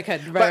totally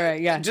could. But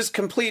Right. Yeah. Just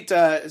complete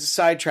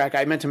sidetrack.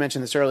 I meant to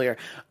mention this earlier.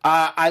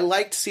 I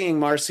liked seeing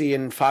Marcy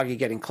and Foggy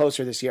getting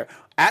closer this year.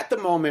 At the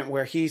moment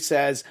where he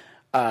says,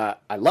 "I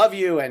love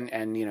you,"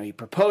 and he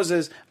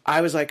proposes,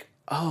 I was like,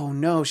 oh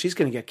no, she's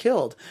going to get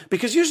killed.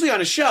 Because usually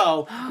on a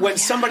show, when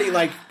somebody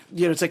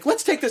it's like,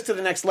 let's take this to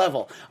the next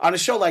level. On a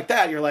show like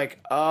that, you're like,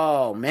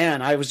 oh man,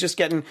 that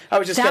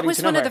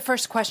was one of the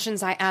first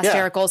questions I asked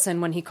Eric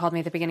Olson when he called me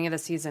at the beginning of the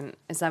season.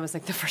 That was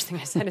like the first thing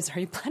I said is, are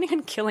you planning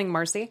on killing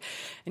Marcy?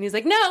 And he's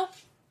like, no.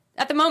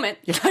 At the moment.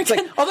 It's like,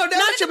 although now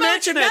that you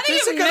mention it,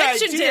 this is a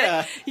good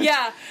idea.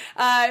 Yeah.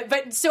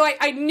 But so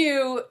I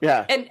knew,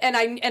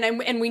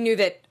 and we knew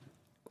that.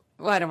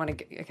 Well, I don't want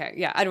to. Okay,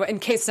 yeah. In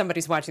case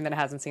somebody's watching that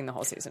hasn't seen the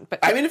whole season, but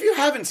I mean, if you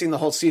haven't seen the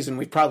whole season,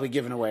 we've probably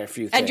given away a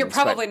few things. And you're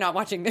probably not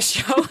watching this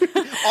show.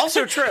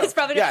 Also true. It's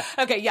probably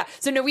okay. Yeah.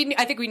 So no,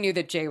 I think we knew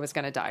that Jay was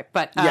going to die,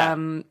 but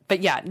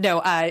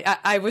no.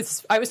 I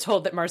was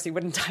told that Marcy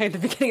wouldn't die at the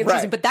beginning of the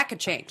season, but that could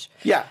change.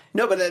 Yeah.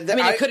 No, but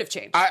it could have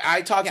changed.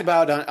 I talked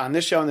about on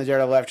this show and the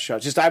Daredevil After Show.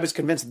 Just I was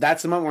convinced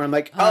that's the moment where I'm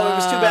like, oh, it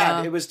was too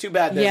bad. It was too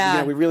bad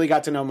that we really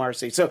got to know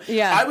Marcy. So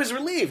I was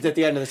relieved at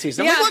the end of the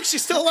season. I'm like, look,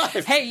 she's still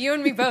alive. Hey, you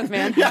and me both,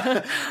 man.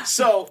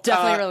 So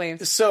definitely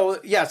relieved. So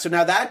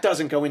now that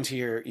doesn't go into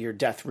your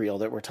death reel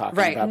that we're talking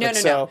about. No.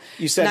 So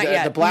you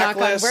said the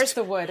blacklist. Where's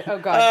the wood? Oh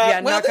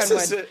god. Knock on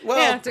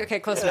wood. Okay,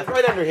 close enough.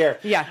 Right under here.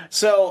 Yeah.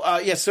 So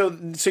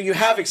so you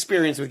have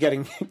experience with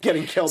getting killed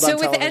on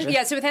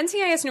television. So with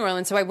NCIS New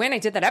Orleans, I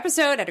did that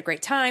episode, had a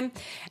great time,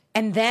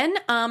 and then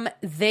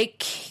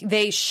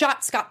they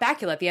shot Scott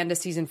Bakula at the end of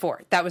season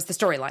 4. That was the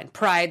storyline.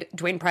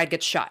 Dwayne Pride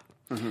gets shot.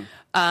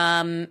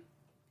 Mm-hmm.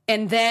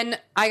 And then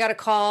I got a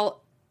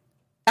call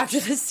after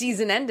the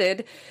season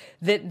ended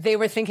that they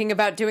were thinking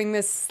about doing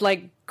this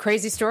like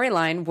crazy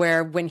storyline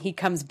where when he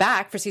comes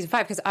back for season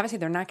 5, because obviously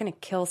they're not going to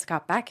kill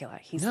Scott Bakula.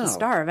 He's the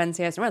star of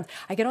NCIS New Orleans.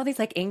 I get all these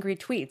like angry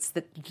tweets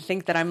that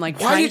think that I'm like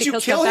trying to kill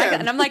Scott Bakula,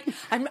 and I'm like,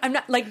 I'm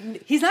not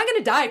like, he's not going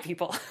to die,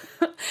 people.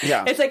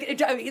 Yeah, it's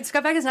like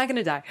Scott Bakula's not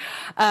going to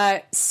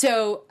die.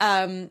 So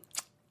I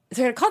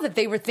got a call that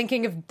they were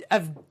thinking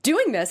of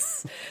doing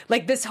this,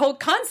 like this whole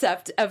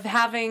concept of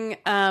having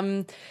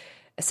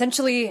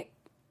essentially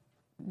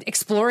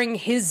exploring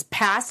his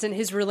past and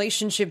his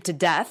relationship to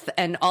death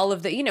and all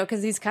of the,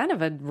 because he's kind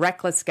of a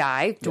reckless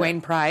guy,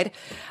 Dwayne Pride,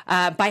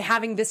 by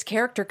having this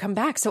character come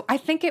back. So I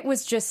think it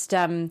was just,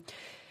 I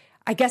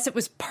guess it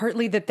was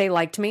partly that they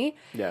liked me.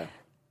 Yeah.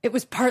 It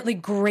was partly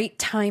great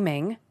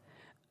timing.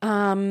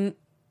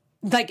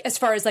 Like as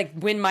far as like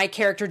when my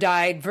character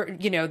died,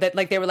 that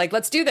like they were like,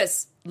 let's do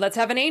this. Let's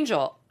have an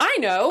angel. I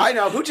know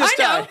who just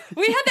died.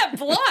 We had that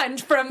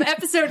blonde from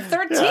episode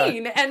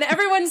 13 and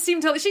everyone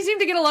seemed to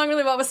get along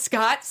really well with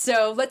Scott.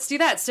 So let's do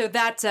that. So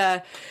that,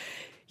 that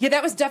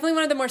was definitely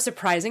one of the more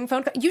surprising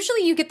phone calls.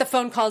 Usually you get the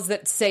phone calls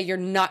that say you're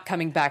not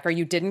coming back or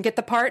you didn't get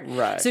the part.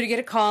 Right. So to get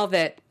a call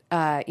that,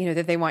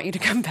 that they want you to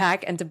come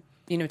back and to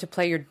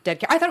play your dead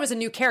character. I thought it was a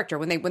new character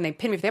when they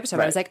pinned me for the episode.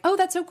 Right. I was like, oh,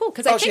 that's so cool.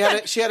 Because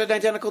she had an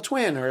identical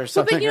twin or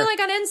something. But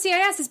like on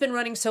NCIS has been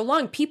running so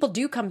long, people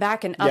do come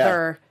back in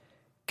other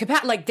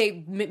like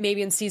they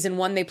maybe in season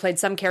 1 they played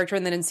some character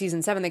and then in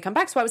season 7 they come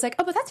back. So I was like,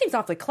 oh, but that seems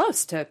awfully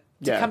close to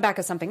come back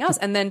as something else.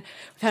 And then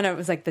kind of it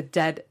was like the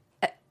dead.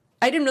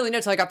 I didn't really know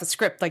until I got the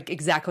script like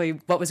exactly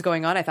what was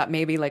going on. I thought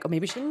maybe she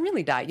didn't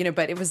really die,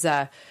 but it was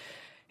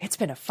it's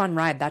been a fun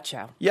ride, that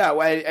show. Yeah,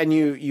 well, and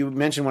you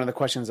mentioned one of the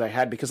questions I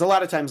had, because a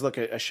lot of times, look,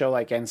 a show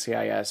like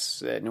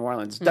NCIS New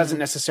Orleans doesn't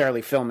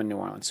necessarily film in New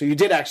Orleans. So you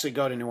did actually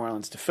go to New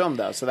Orleans to film,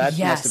 though. So that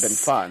must have been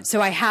fun.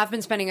 So I have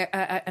been spending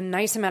a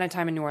nice amount of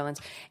time in New Orleans.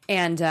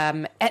 And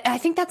I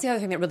think that's the other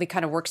thing that really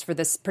kind of works for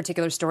this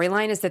particular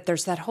storyline, is that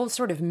there's that whole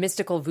sort of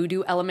mystical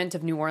voodoo element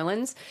of New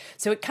Orleans.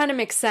 So it kind of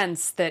makes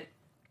sense that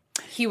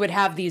he would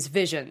have these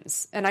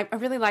visions. And I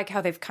really like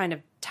how they've kind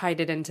of tied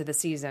it into the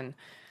season.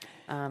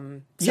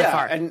 So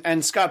far.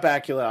 And Scott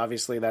Bakula,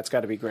 obviously, that's got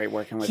to be great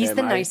working with him. He's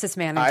the nicest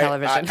man in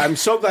television. I'm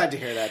so glad to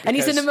hear that. And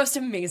he's in the most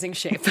amazing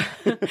shape.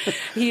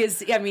 He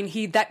is. I mean,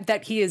 he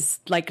is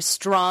like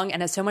strong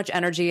and has so much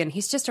energy, and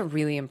he's just a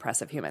really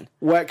impressive human.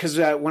 Well, because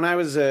when I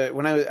was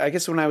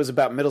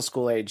about middle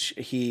school age,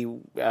 he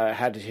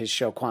had his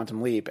show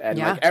Quantum Leap, and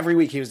like every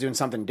week he was doing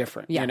something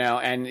different. You know,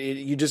 and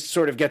you just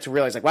sort of get to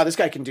realize, like, wow, this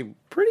guy can do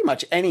pretty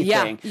much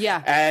anything.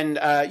 Yeah. And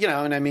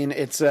and I mean,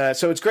 it's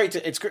so it's great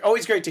to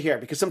always great to hear,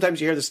 because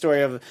sometimes you hear the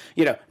story of,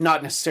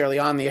 not necessarily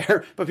on the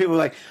air, but people are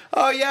like,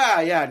 oh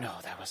yeah, no,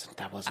 that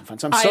wasn't fun.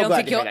 So I'm so glad to hear that. I don't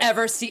think you'll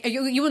ever see,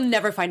 you will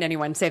never find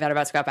anyone say that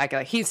about Scott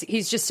Bakula.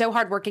 He's just so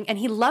hardworking, and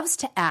he loves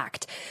to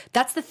act.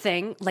 That's the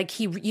thing. Like,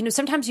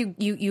 sometimes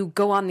you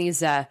go on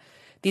these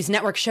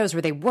network shows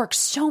where they work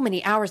so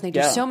many hours and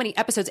they do so many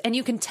episodes, and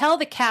you can tell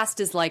the cast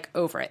is like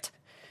over it.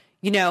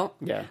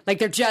 Like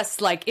they're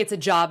just like, it's a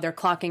job, they're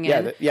clocking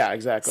in. Yeah,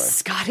 exactly.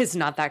 Scott is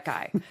not that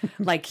guy.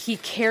 Like, he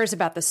cares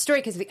about the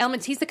story because of the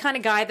elements. He's the kind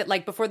of guy that,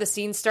 like, before the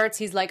scene starts,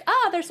 he's like,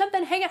 there's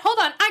something hanging. Hold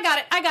on, I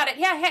got it.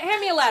 Yeah, hand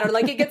me a ladder.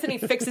 Like, he gets and he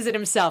fixes it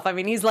himself. I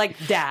mean, he's like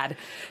dad.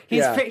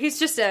 He's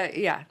just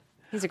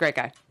he's a great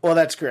guy. Well,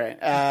 that's great.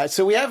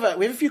 So we have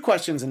a few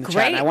questions in the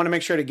chat, and I want to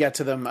make sure to get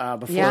to them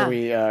before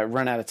we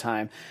run out of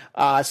time.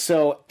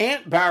 So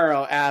Aunt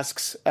Barrow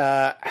asks,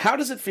 how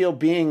does it feel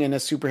being in a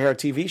superhero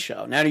TV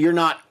show? Now, you're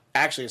not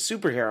actually a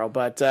superhero,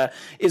 but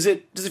does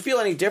it feel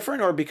any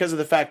different, or because of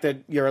the fact that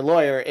you're a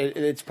lawyer,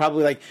 it's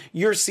probably like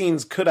your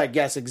scenes could, I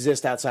guess,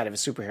 exist outside of a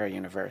superhero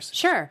universe?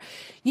 Sure.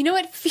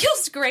 It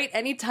feels great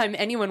anytime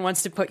anyone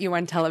wants to put you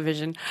on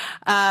television.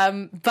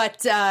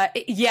 But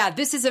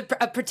this is a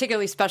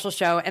particularly special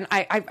show, and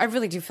I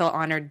really do feel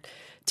honored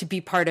to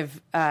be part of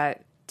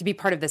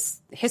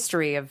this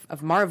history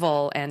of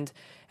Marvel and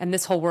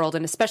this whole world,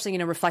 and especially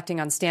reflecting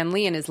on Stan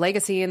Lee and his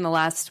legacy in the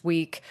last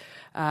week.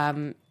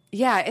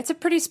 It's a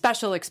pretty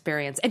special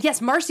experience. And yes,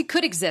 Marcy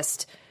could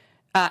exist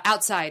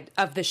outside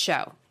of the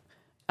show.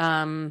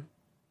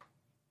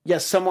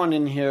 Yes, someone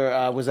in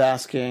here was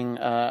asking,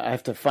 I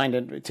have to find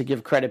it to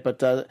give credit, but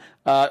so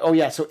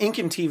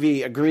Incan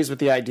TV agrees with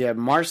the idea.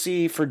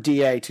 Marcy for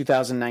DA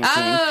 2019.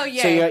 Oh,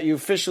 yeah. So you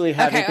officially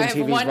have Incan TV. I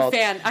have one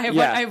fan. I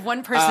have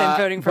one person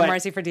voting for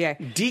Marcy for DA.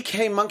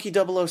 DK Monkey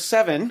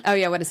 007. Oh,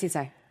 yeah, what does he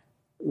say?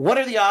 What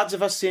are the odds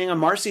of us seeing a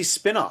Marcy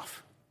spinoff?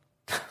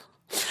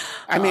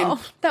 I mean,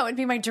 that would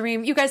be my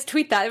dream. You guys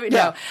tweet that.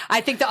 No, I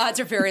think the odds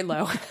are very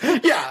low. I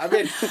mean, I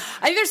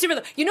think they're super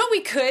low.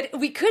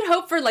 We could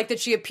hope for that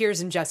she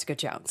appears in Jessica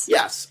Jones.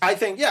 Yes, I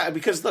think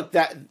because look,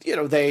 that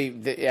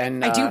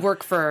I do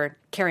work for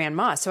Carrie-Anne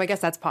Moss, so I guess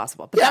that's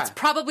possible. But that's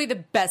probably the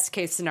best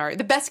case scenario.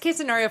 The best case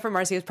scenario for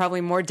Marcy is probably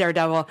more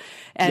Daredevil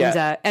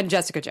and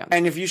Jessica Jones.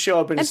 And if you show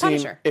up in a scene,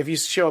 Punisher. if you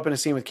show up in a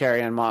scene with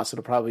Carrie-Anne Moss,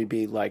 it'll probably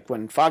be like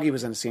when Foggy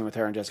was in a scene with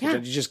her and Jessica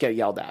Jones. You just get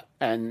yelled at,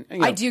 and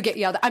I do get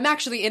yelled at. I'm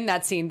actually in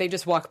that scene. They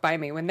just walk by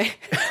me when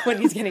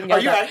he's getting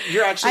yelled at.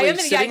 You're actually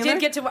I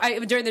did get to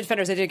during the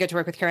Defenders. I did get to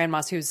work with Carrie-Anne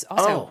Moss, who's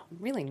also a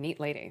really neat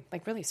lady,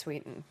 like really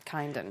sweet and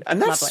kind and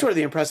that's lovely. Sort of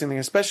the impressive thing,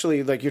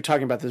 especially like you're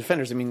talking about the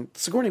Defenders. I mean,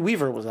 Sigourney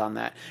Weaver was on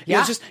that.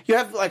 You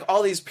have like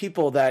all these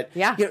people that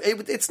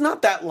it's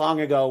not that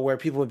long ago where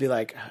people would be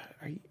like,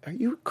 are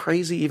you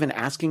crazy even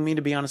asking me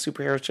to be on a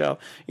superhero show?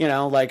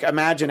 Like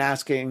imagine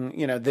asking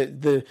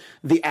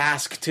the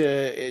ask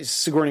to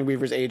Sigourney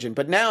Weaver's agent,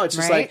 but now it's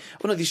just like,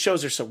 no, these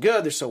shows are so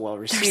good, they're so well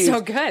received, they're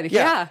so good.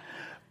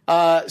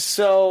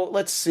 So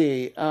let's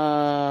see.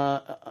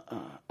 So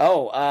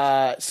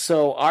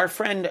our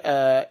friend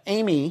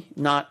Amy,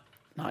 not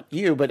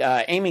you, but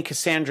Amy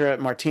Cassandra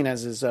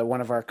Martinez is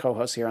one of our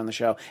co-hosts here on the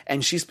show,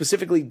 and she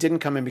specifically didn't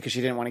come in because she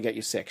didn't want to get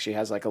you sick. She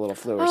has like a little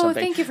flu or something.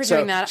 Oh, thank you for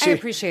doing that. I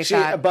appreciate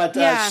that.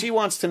 But she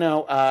wants to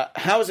know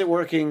how is it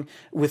working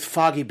with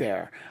Foggy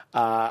Bear?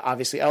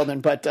 Obviously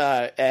Eldon, but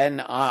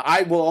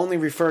I will only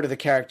refer to the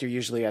character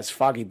usually as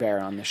Foggy Bear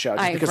on the show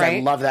just because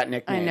I love that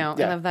nickname. I know,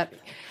 I love that.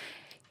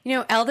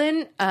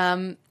 Eldon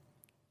and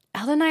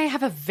I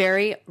have a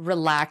very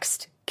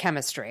relaxed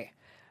chemistry.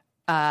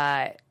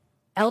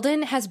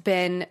 Eldon has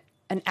been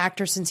an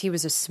actor since he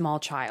was a small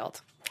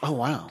child. Oh,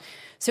 wow.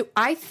 So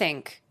I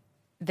think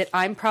that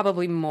I'm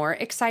probably more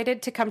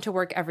excited to come to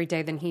work every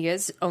day than he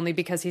is, only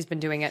because he's been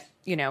doing it,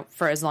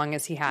 for as long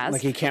as he has.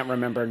 Like he can't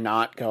remember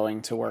not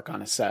going to work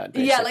on a set,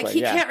 basically. Yeah, like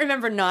he can't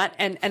remember not,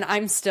 and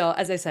I'm still,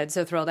 as I said,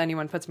 so thrilled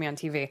anyone puts me on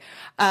TV.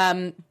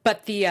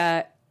 But we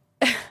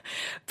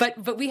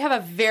have a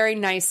very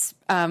nice,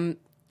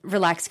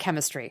 relaxed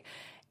chemistry.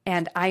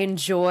 And I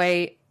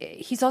enjoy.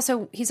 He's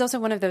also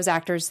one of those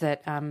actors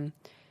that I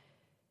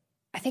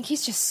think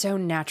he's just so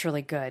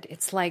naturally good.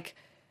 It's like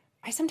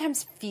I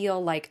sometimes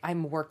feel like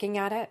I'm working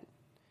at it.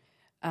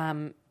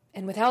 And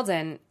with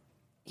Eldon,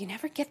 you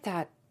never get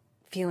that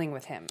feeling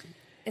with him.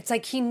 It's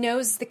like he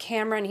knows the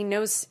camera and he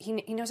knows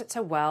it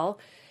so well.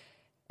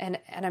 And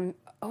I'm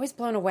always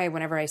blown away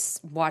whenever I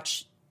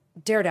watch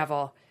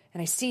Daredevil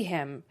and I see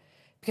him,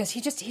 because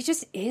he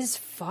just is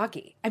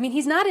Foggy. I mean,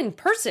 he's not in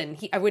person.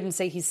 I wouldn't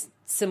say he's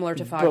similar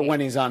to Foggy. But when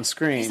he's on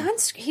screen.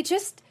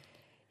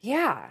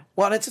 Yeah.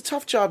 Well, and it's a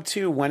tough job,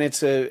 too, when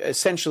it's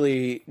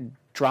essentially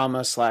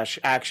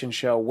drama/action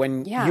show,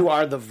 when you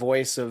are the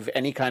voice of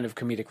any kind of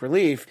comedic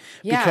relief.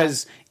 Yeah.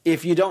 Because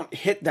if you don't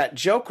hit that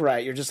joke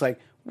right, you're just like,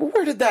 well,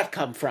 where did that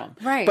come from?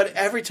 Right. But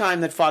every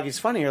time that Foggy's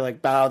funny, you're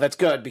like, wow, that's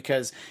good,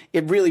 because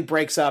it really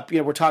breaks up.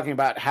 We're talking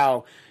about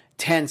how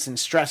tense and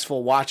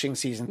stressful watching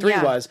season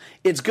 3 was.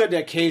 It's good to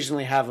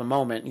occasionally have a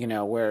moment,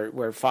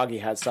 where Foggy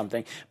has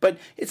something. But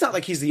it's not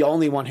like he's the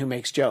only one who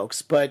makes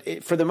jokes.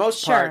 But for the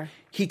most part,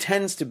 he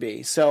tends to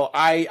be. So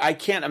I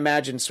can't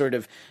imagine sort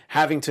of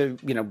having to,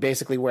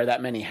 basically wear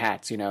that many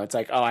hats. It's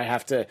like, oh, I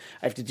have to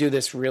do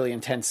this really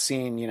intense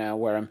scene,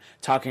 where I'm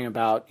talking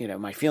about,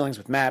 my feelings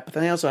with Matt, but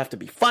then I also have to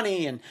be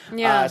funny. And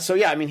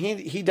so, I mean,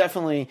 he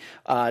definitely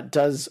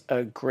does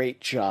a great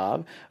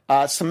job.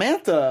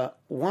 Samantha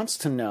wants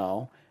to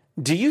know,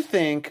 do you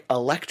think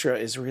Elektra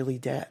is really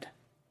dead?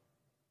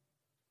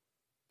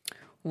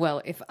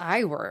 Well, if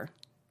I were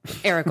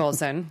Eric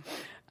Olson,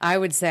 I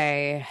would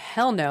say,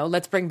 hell no,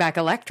 let's bring back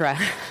Elektra.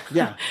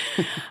 Yeah.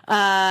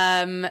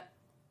 But,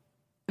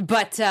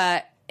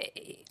 I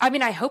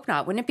mean, I hope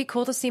not. Wouldn't it be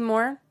cool to see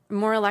more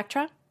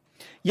Elektra?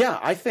 Yeah,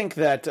 I think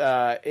that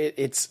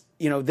it's,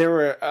 there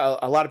were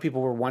a lot of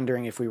people were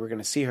wondering if we were going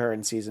to see her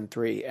in season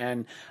 3.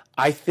 And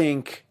I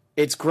think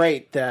it's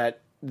great that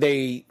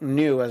they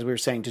knew, as we were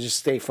saying, to just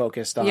stay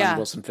focused on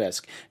Wilson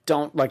Fisk.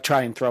 Don't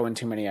try and throw in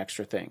too many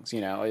extra things.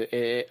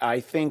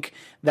 I think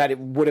that it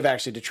would have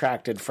actually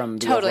detracted from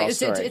the overall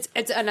story.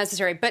 It's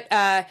unnecessary. But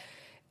I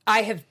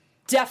have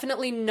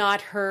definitely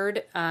not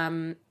heard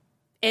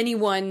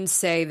anyone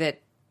say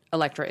that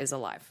Elektra is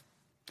alive.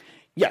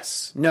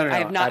 Yes. No. I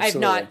have not.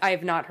 Absolutely.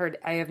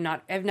 I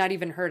have not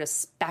even heard a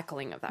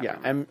spackling of that. Yeah.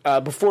 Rumor.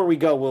 And before we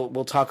go,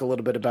 we'll talk a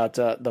little bit about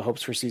the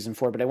hopes for season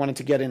 4. But I wanted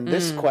to get in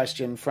this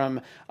question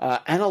from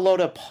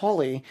Annalota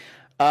Pauly.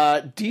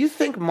 Do you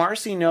think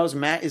Marcy knows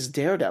Matt is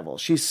Daredevil?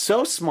 She's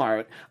so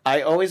smart.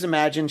 I always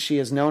imagined she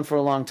has known for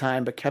a long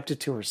time, but kept it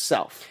to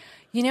herself.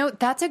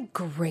 That's a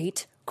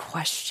great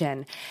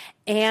question.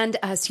 And,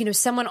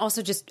 someone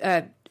also just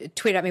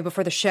tweeted at me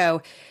before the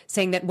show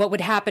saying that what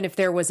would happen if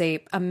there was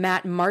a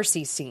Matt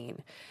Marcy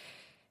scene.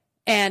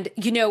 And,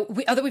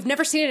 although we've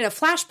never seen it in a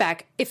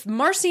flashback, if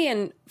Marcy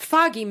and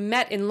Foggy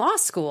met in law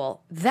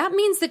school, that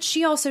means that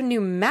she also knew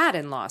Matt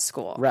in law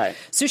school. Right.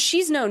 So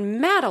she's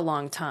known Matt a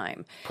long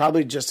time.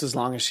 Probably just as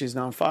long as she's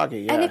known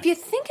Foggy, yeah. And if you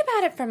think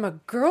about it from a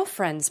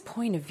girlfriend's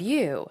point of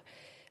view,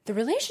 the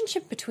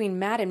relationship between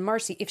Matt and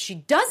Marcy, if she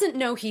doesn't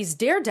know he's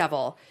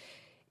Daredevil,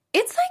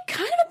 it's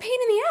kind of a pain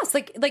in the ass.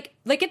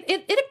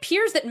 It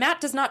appears that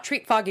Matt does not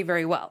treat Foggy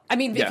very well. I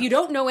mean, if you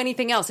don't know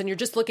anything else and you're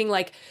just looking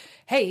like,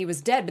 hey, he was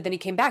dead, but then he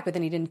came back, but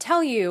then he didn't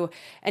tell you,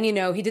 and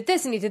he did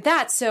this and he did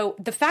that. So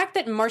the fact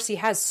that Marcy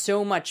has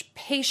so much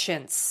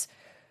patience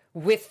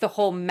with the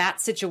whole Matt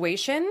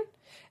situation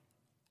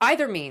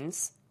either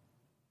means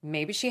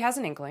maybe she has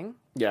an inkling,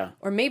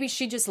 or maybe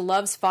she just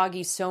loves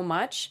Foggy so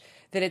much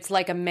that it's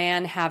like a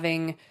man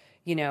having,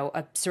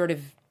 a sort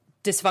of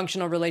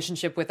dysfunctional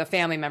relationship with a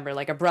family member,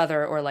 like a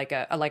brother or like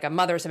a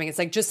mother or something. It's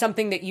like just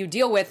something that you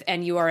deal with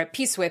and you are at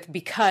peace with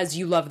because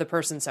you love the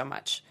person so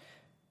much.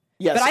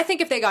 Yes. But I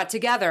think if they got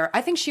together,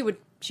 I think she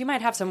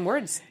might have some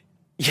words.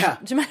 Yeah.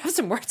 She might have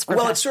some words for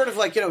Well, that. It's sort of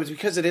like, it's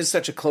because it is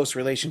such a close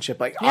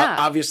relationship.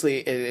 Obviously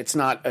it's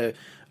not a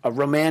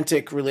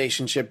romantic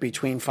relationship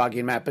between Foggy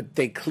and Matt, but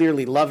they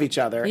clearly love each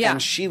other, and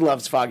she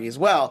loves Foggy as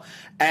well.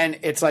 And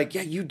it's like,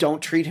 you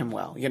don't treat him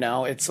well,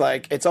 It's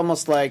like, it's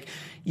almost like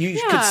you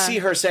could see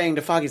her saying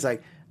to Foggy's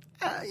like,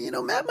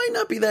 Matt might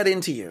not be that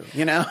into you,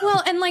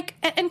 Well,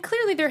 and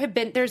clearly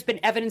there's been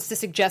evidence to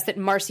suggest that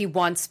Marcy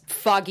wants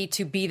Foggy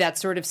to be that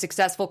sort of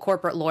successful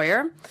corporate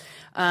lawyer.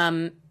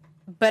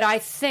 But I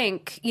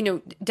think,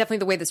 definitely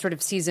the way that sort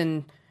of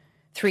season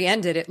 3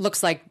 ended, it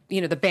looks like,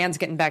 the band's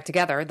getting back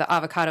together, the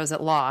Avocados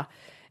at Law.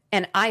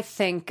 And I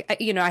think,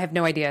 I have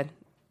no idea,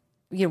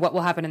 what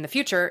will happen in the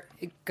future.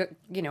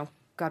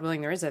 God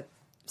willing, there is a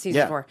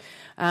season 4.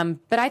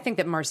 But I think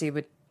that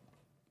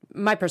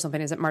my personal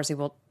opinion is that Marcy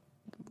will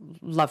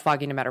love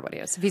Foggy no matter what he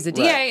is. If he's a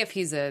DA, if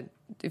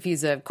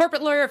he's a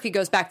corporate lawyer, if he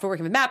goes back for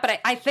working with Matt. But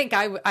I think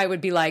I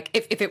would be like,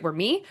 if it were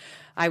me,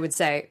 I would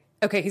say,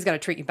 okay, he's got to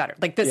treat you better.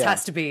 This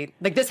has to be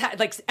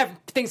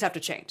things have to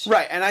change.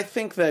 Right. And I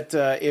think that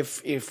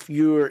if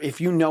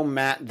you know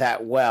Matt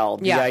that well,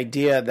 the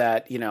idea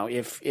that,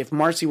 if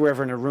Marcy were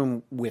ever in a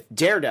room with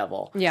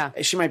Daredevil,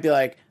 she might be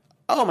like,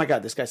 oh my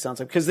God, this guy sounds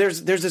like, because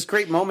there's this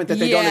great moment that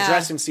they don't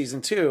address in season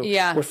 2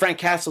 where Frank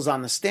Castle's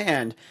on the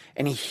stand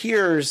and he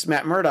hears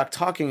Matt Murdock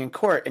talking in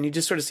court and you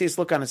just sort of see his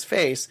look on his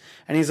face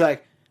and he's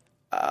like,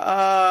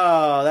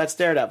 Oh, that's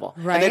Daredevil.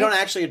 Right. And they don't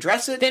actually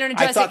address it? They don't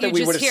address I thought it, that you we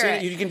just would have hear seen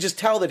it. it. You can just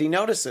tell that he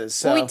notices.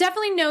 So. Well, we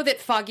definitely know that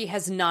Foggy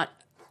has not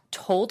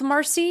told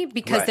Marcy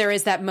because Right. there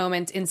is that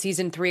moment in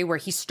season 3 where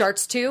he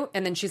starts to,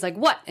 and then she's like,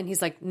 what? And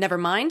he's like, never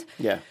mind.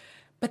 Yeah.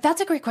 But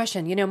that's a great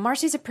question. You know,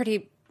 Marcy's a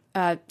pretty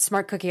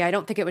smart cookie. I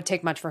don't think it would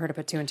take much for her to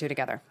put 2 and 2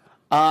 together.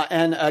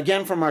 And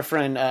again, from our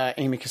friend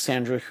Amy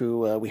Cassandra,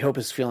 who we hope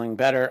is feeling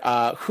better,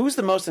 who's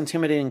the most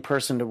intimidating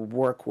person to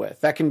work with?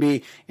 That can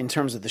be in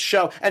terms of the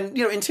show. And,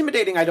 you know,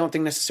 intimidating I don't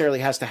think necessarily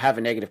has to have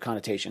a negative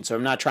connotation. So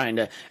I'm not trying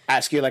to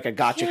ask you like a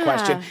gotcha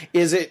question.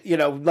 Is it, you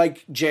know,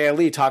 like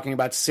J.L.E. talking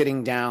about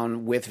sitting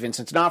down with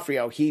Vincent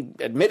D'Onofrio, he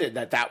admitted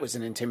that that was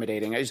an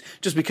intimidating. It was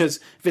just because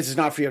Vincent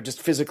D'Onofrio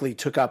just physically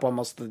took up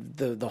almost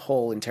the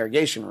whole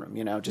interrogation room,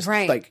 you know, just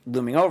like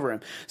looming over him.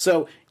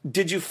 So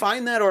did you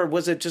find that, or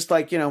was it just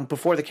like, you know,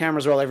 before the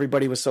cameras roll,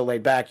 everybody was so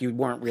laid back, you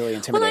weren't really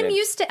intimidated? Well, I'm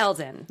used to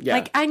Eldon. Yeah.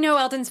 Like, I know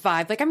Eldon's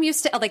vibe. Like, I'm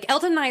used to, like,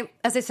 Eldon and I,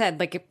 as I said,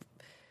 like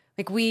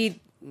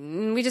we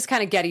just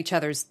kind of get each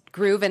other's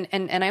groove, and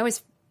I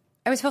always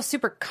feel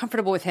super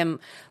comfortable with him.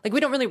 Like, we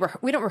don't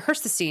rehearse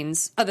the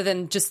scenes other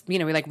than just, you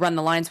know, we like run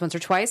the lines once or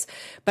twice.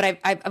 But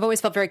I've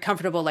always felt very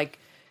comfortable, like,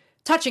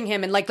 touching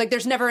him, and like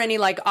there's never any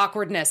like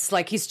awkwardness.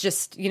 Like, he's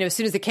just, you know, as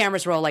soon as the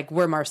cameras roll, like,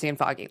 we're Marcy and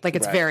Foggy. Like,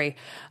 it's very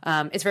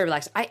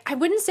relaxed. I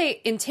wouldn't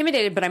say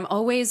intimidated, but I'm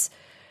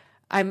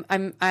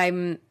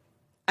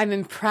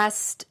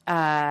impressed.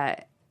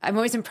 I'm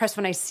always impressed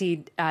when I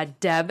see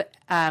Deb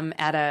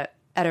at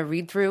a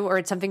read through or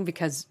at something,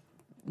 because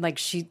like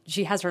she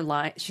has her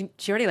line. She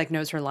already like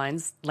knows her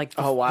lines. Like,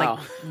 oh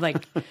wow,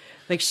 like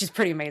she's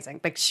pretty amazing.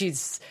 Like, she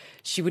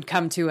would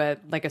come to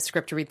a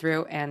script to read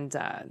through, and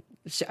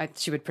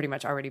she would pretty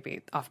much already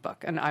be off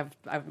book. And I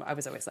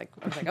was always like,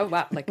 oh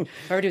wow, like if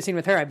I ever do a scene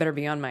with her, I better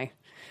be on my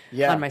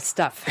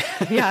stuff.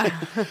 Yeah.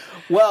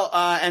 Well,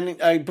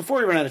 and before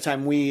we run out of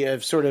time, we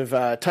have sort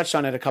of touched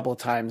on it a couple of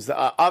times.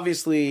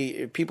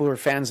 Obviously, people who are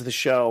fans of the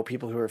show,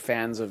 people who are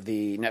fans of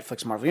the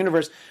Netflix Marvel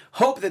Universe,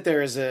 hope that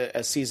there is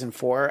a season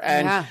 4.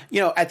 And, you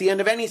know, at the end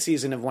of any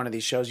season of one of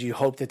these shows, you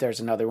hope that there's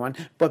another one.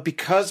 But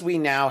because we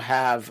now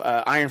have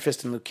Iron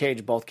Fist and Luke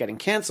Cage both getting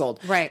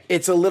canceled, right,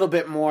 it's a little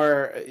bit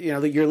more, you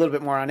know, you're a little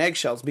bit more on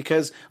eggshells.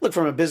 Because, look,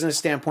 from a business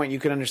standpoint, you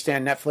can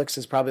understand Netflix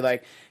is probably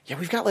like, yeah,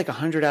 we've got like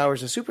 100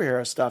 hours of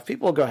superhero stuff.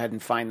 People will go ahead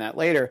and find that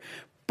later.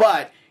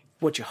 But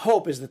what you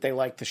hope is that they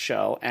like the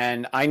show.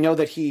 And I know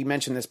that he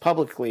mentioned this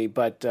publicly,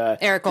 but...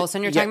 Eric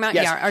Olson, you're talking about?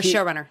 Yes, our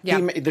showrunner. Yeah.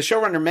 The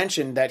showrunner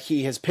mentioned that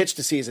he has pitched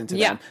a season to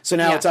them. So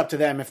now it's up to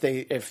them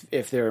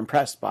if they're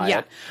impressed by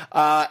it.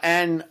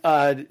 And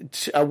a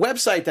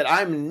website that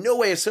I'm in no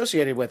way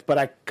associated with, but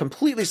I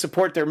completely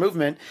support their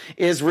movement,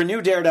 is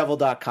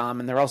RenewDaredevil.com.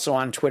 And they're also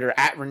on Twitter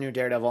at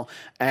RenewDaredevil.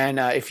 And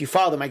if you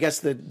follow them, I guess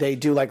that they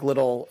do like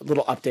little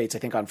updates, I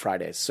think, on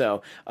Fridays.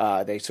 So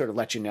they sort of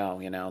let you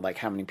know, like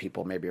how many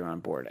people maybe are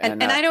on board.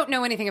 And I don't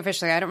know anything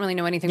officially. I don't really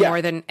know anything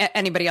more than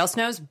anybody else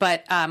knows.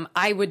 But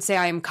I would say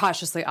I am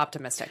cautiously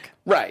optimistic.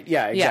 Right.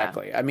 Yeah,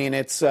 exactly. Yeah. I mean,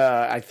 it's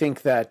I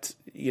think that,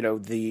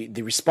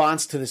 the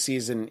response to the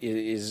season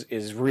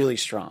is really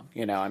strong.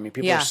 I mean,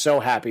 people are so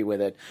happy with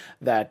it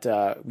that,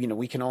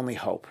 we can only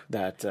hope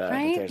that, that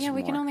there's we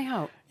more. can only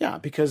hope. Yeah,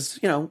 because,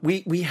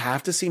 we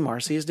have to see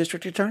Marcy as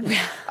district attorney.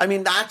 I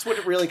mean, that's what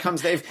it really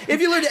comes to. If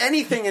you learned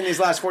anything in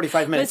these last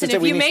 45 minutes... Listen,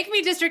 if you make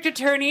me district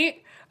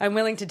attorney... I'm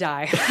willing to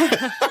die.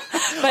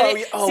 But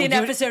see in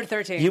episode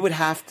 13. You would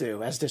have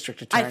to as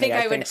district attorney. I think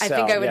I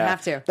would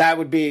have to. That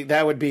would be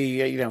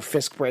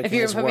Fisk breaking if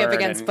you his put word. me up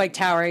against Blake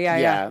Tower,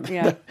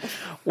 yeah.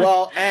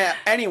 Well,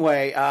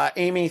 anyway,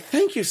 Amy,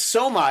 thank you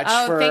so much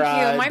for thank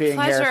you. My being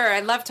pleasure. here.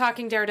 I love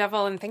talking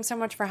Daredevil, and thanks so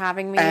much for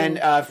having me.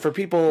 And for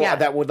people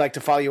that would like to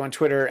follow you on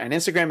Twitter and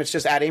Instagram, it's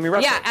just at Amy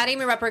Rupberg. Yeah, at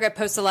Amy Rupberg. I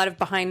post a lot of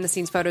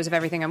behind-the-scenes photos of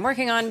everything I'm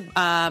working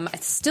on.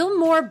 Still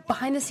more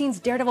behind-the-scenes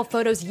Daredevil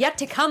photos yet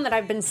to come that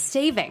I've been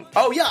saving.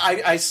 Oh, yeah,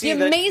 I see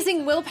the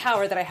amazing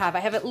willpower that I have. I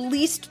have at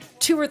least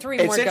 2 or 3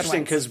 more good ones. It's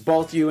interesting because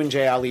both you and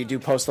Jay Ali do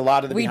post a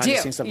lot of the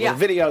behind-the-scenes stuff, little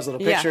videos,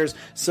 little pictures.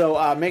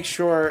 So make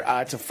sure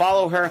to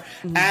follow her.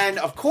 Mm-hmm. And,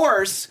 of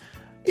course...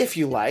 if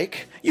you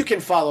like, you can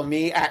follow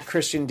me at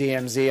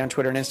ChristianDMZ on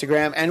Twitter and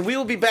Instagram, and we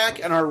will be back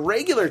in our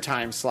regular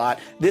time slot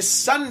this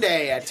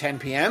Sunday at 10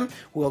 p.m.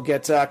 We'll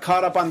get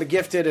caught up on The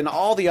Gifted and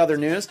all the other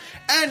news,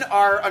 and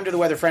our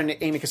under-the-weather friend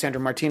Amy Cassandra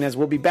Martinez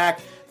will be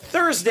back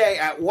Thursday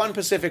at 1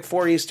 Pacific,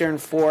 4 Eastern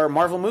for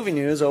Marvel Movie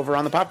News over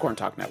on the Popcorn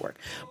Talk Network.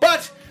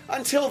 But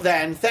until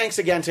then, thanks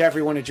again to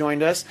everyone who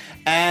joined us,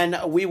 and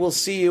we will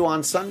see you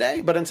on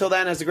Sunday. But until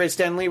then, as the great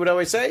Stan Lee would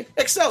always say,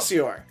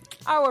 Excelsior!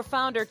 Our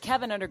founder,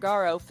 Kevin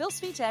Undergaro, Phil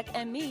Svitek,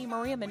 and me,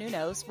 Maria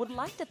Menounos, would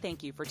like to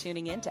thank you for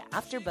tuning in to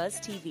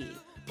AfterBuzz TV.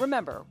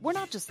 Remember, we're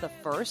not just the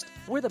first,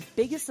 we're the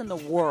biggest in the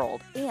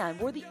world, and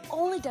we're the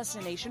only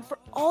destination for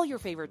all your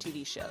favorite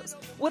TV shows.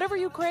 Whatever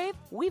you crave,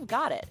 we've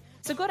got it.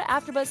 So go to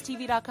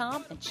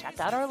AfterBuzzTV.com and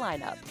check out our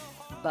lineup.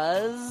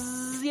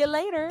 Buzz you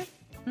later.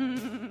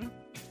 The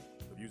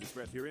views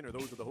expressed herein are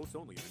those of the hosts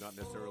only and do not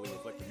necessarily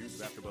reflect the views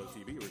of AfterBuzz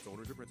TV or its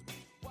owners or principals.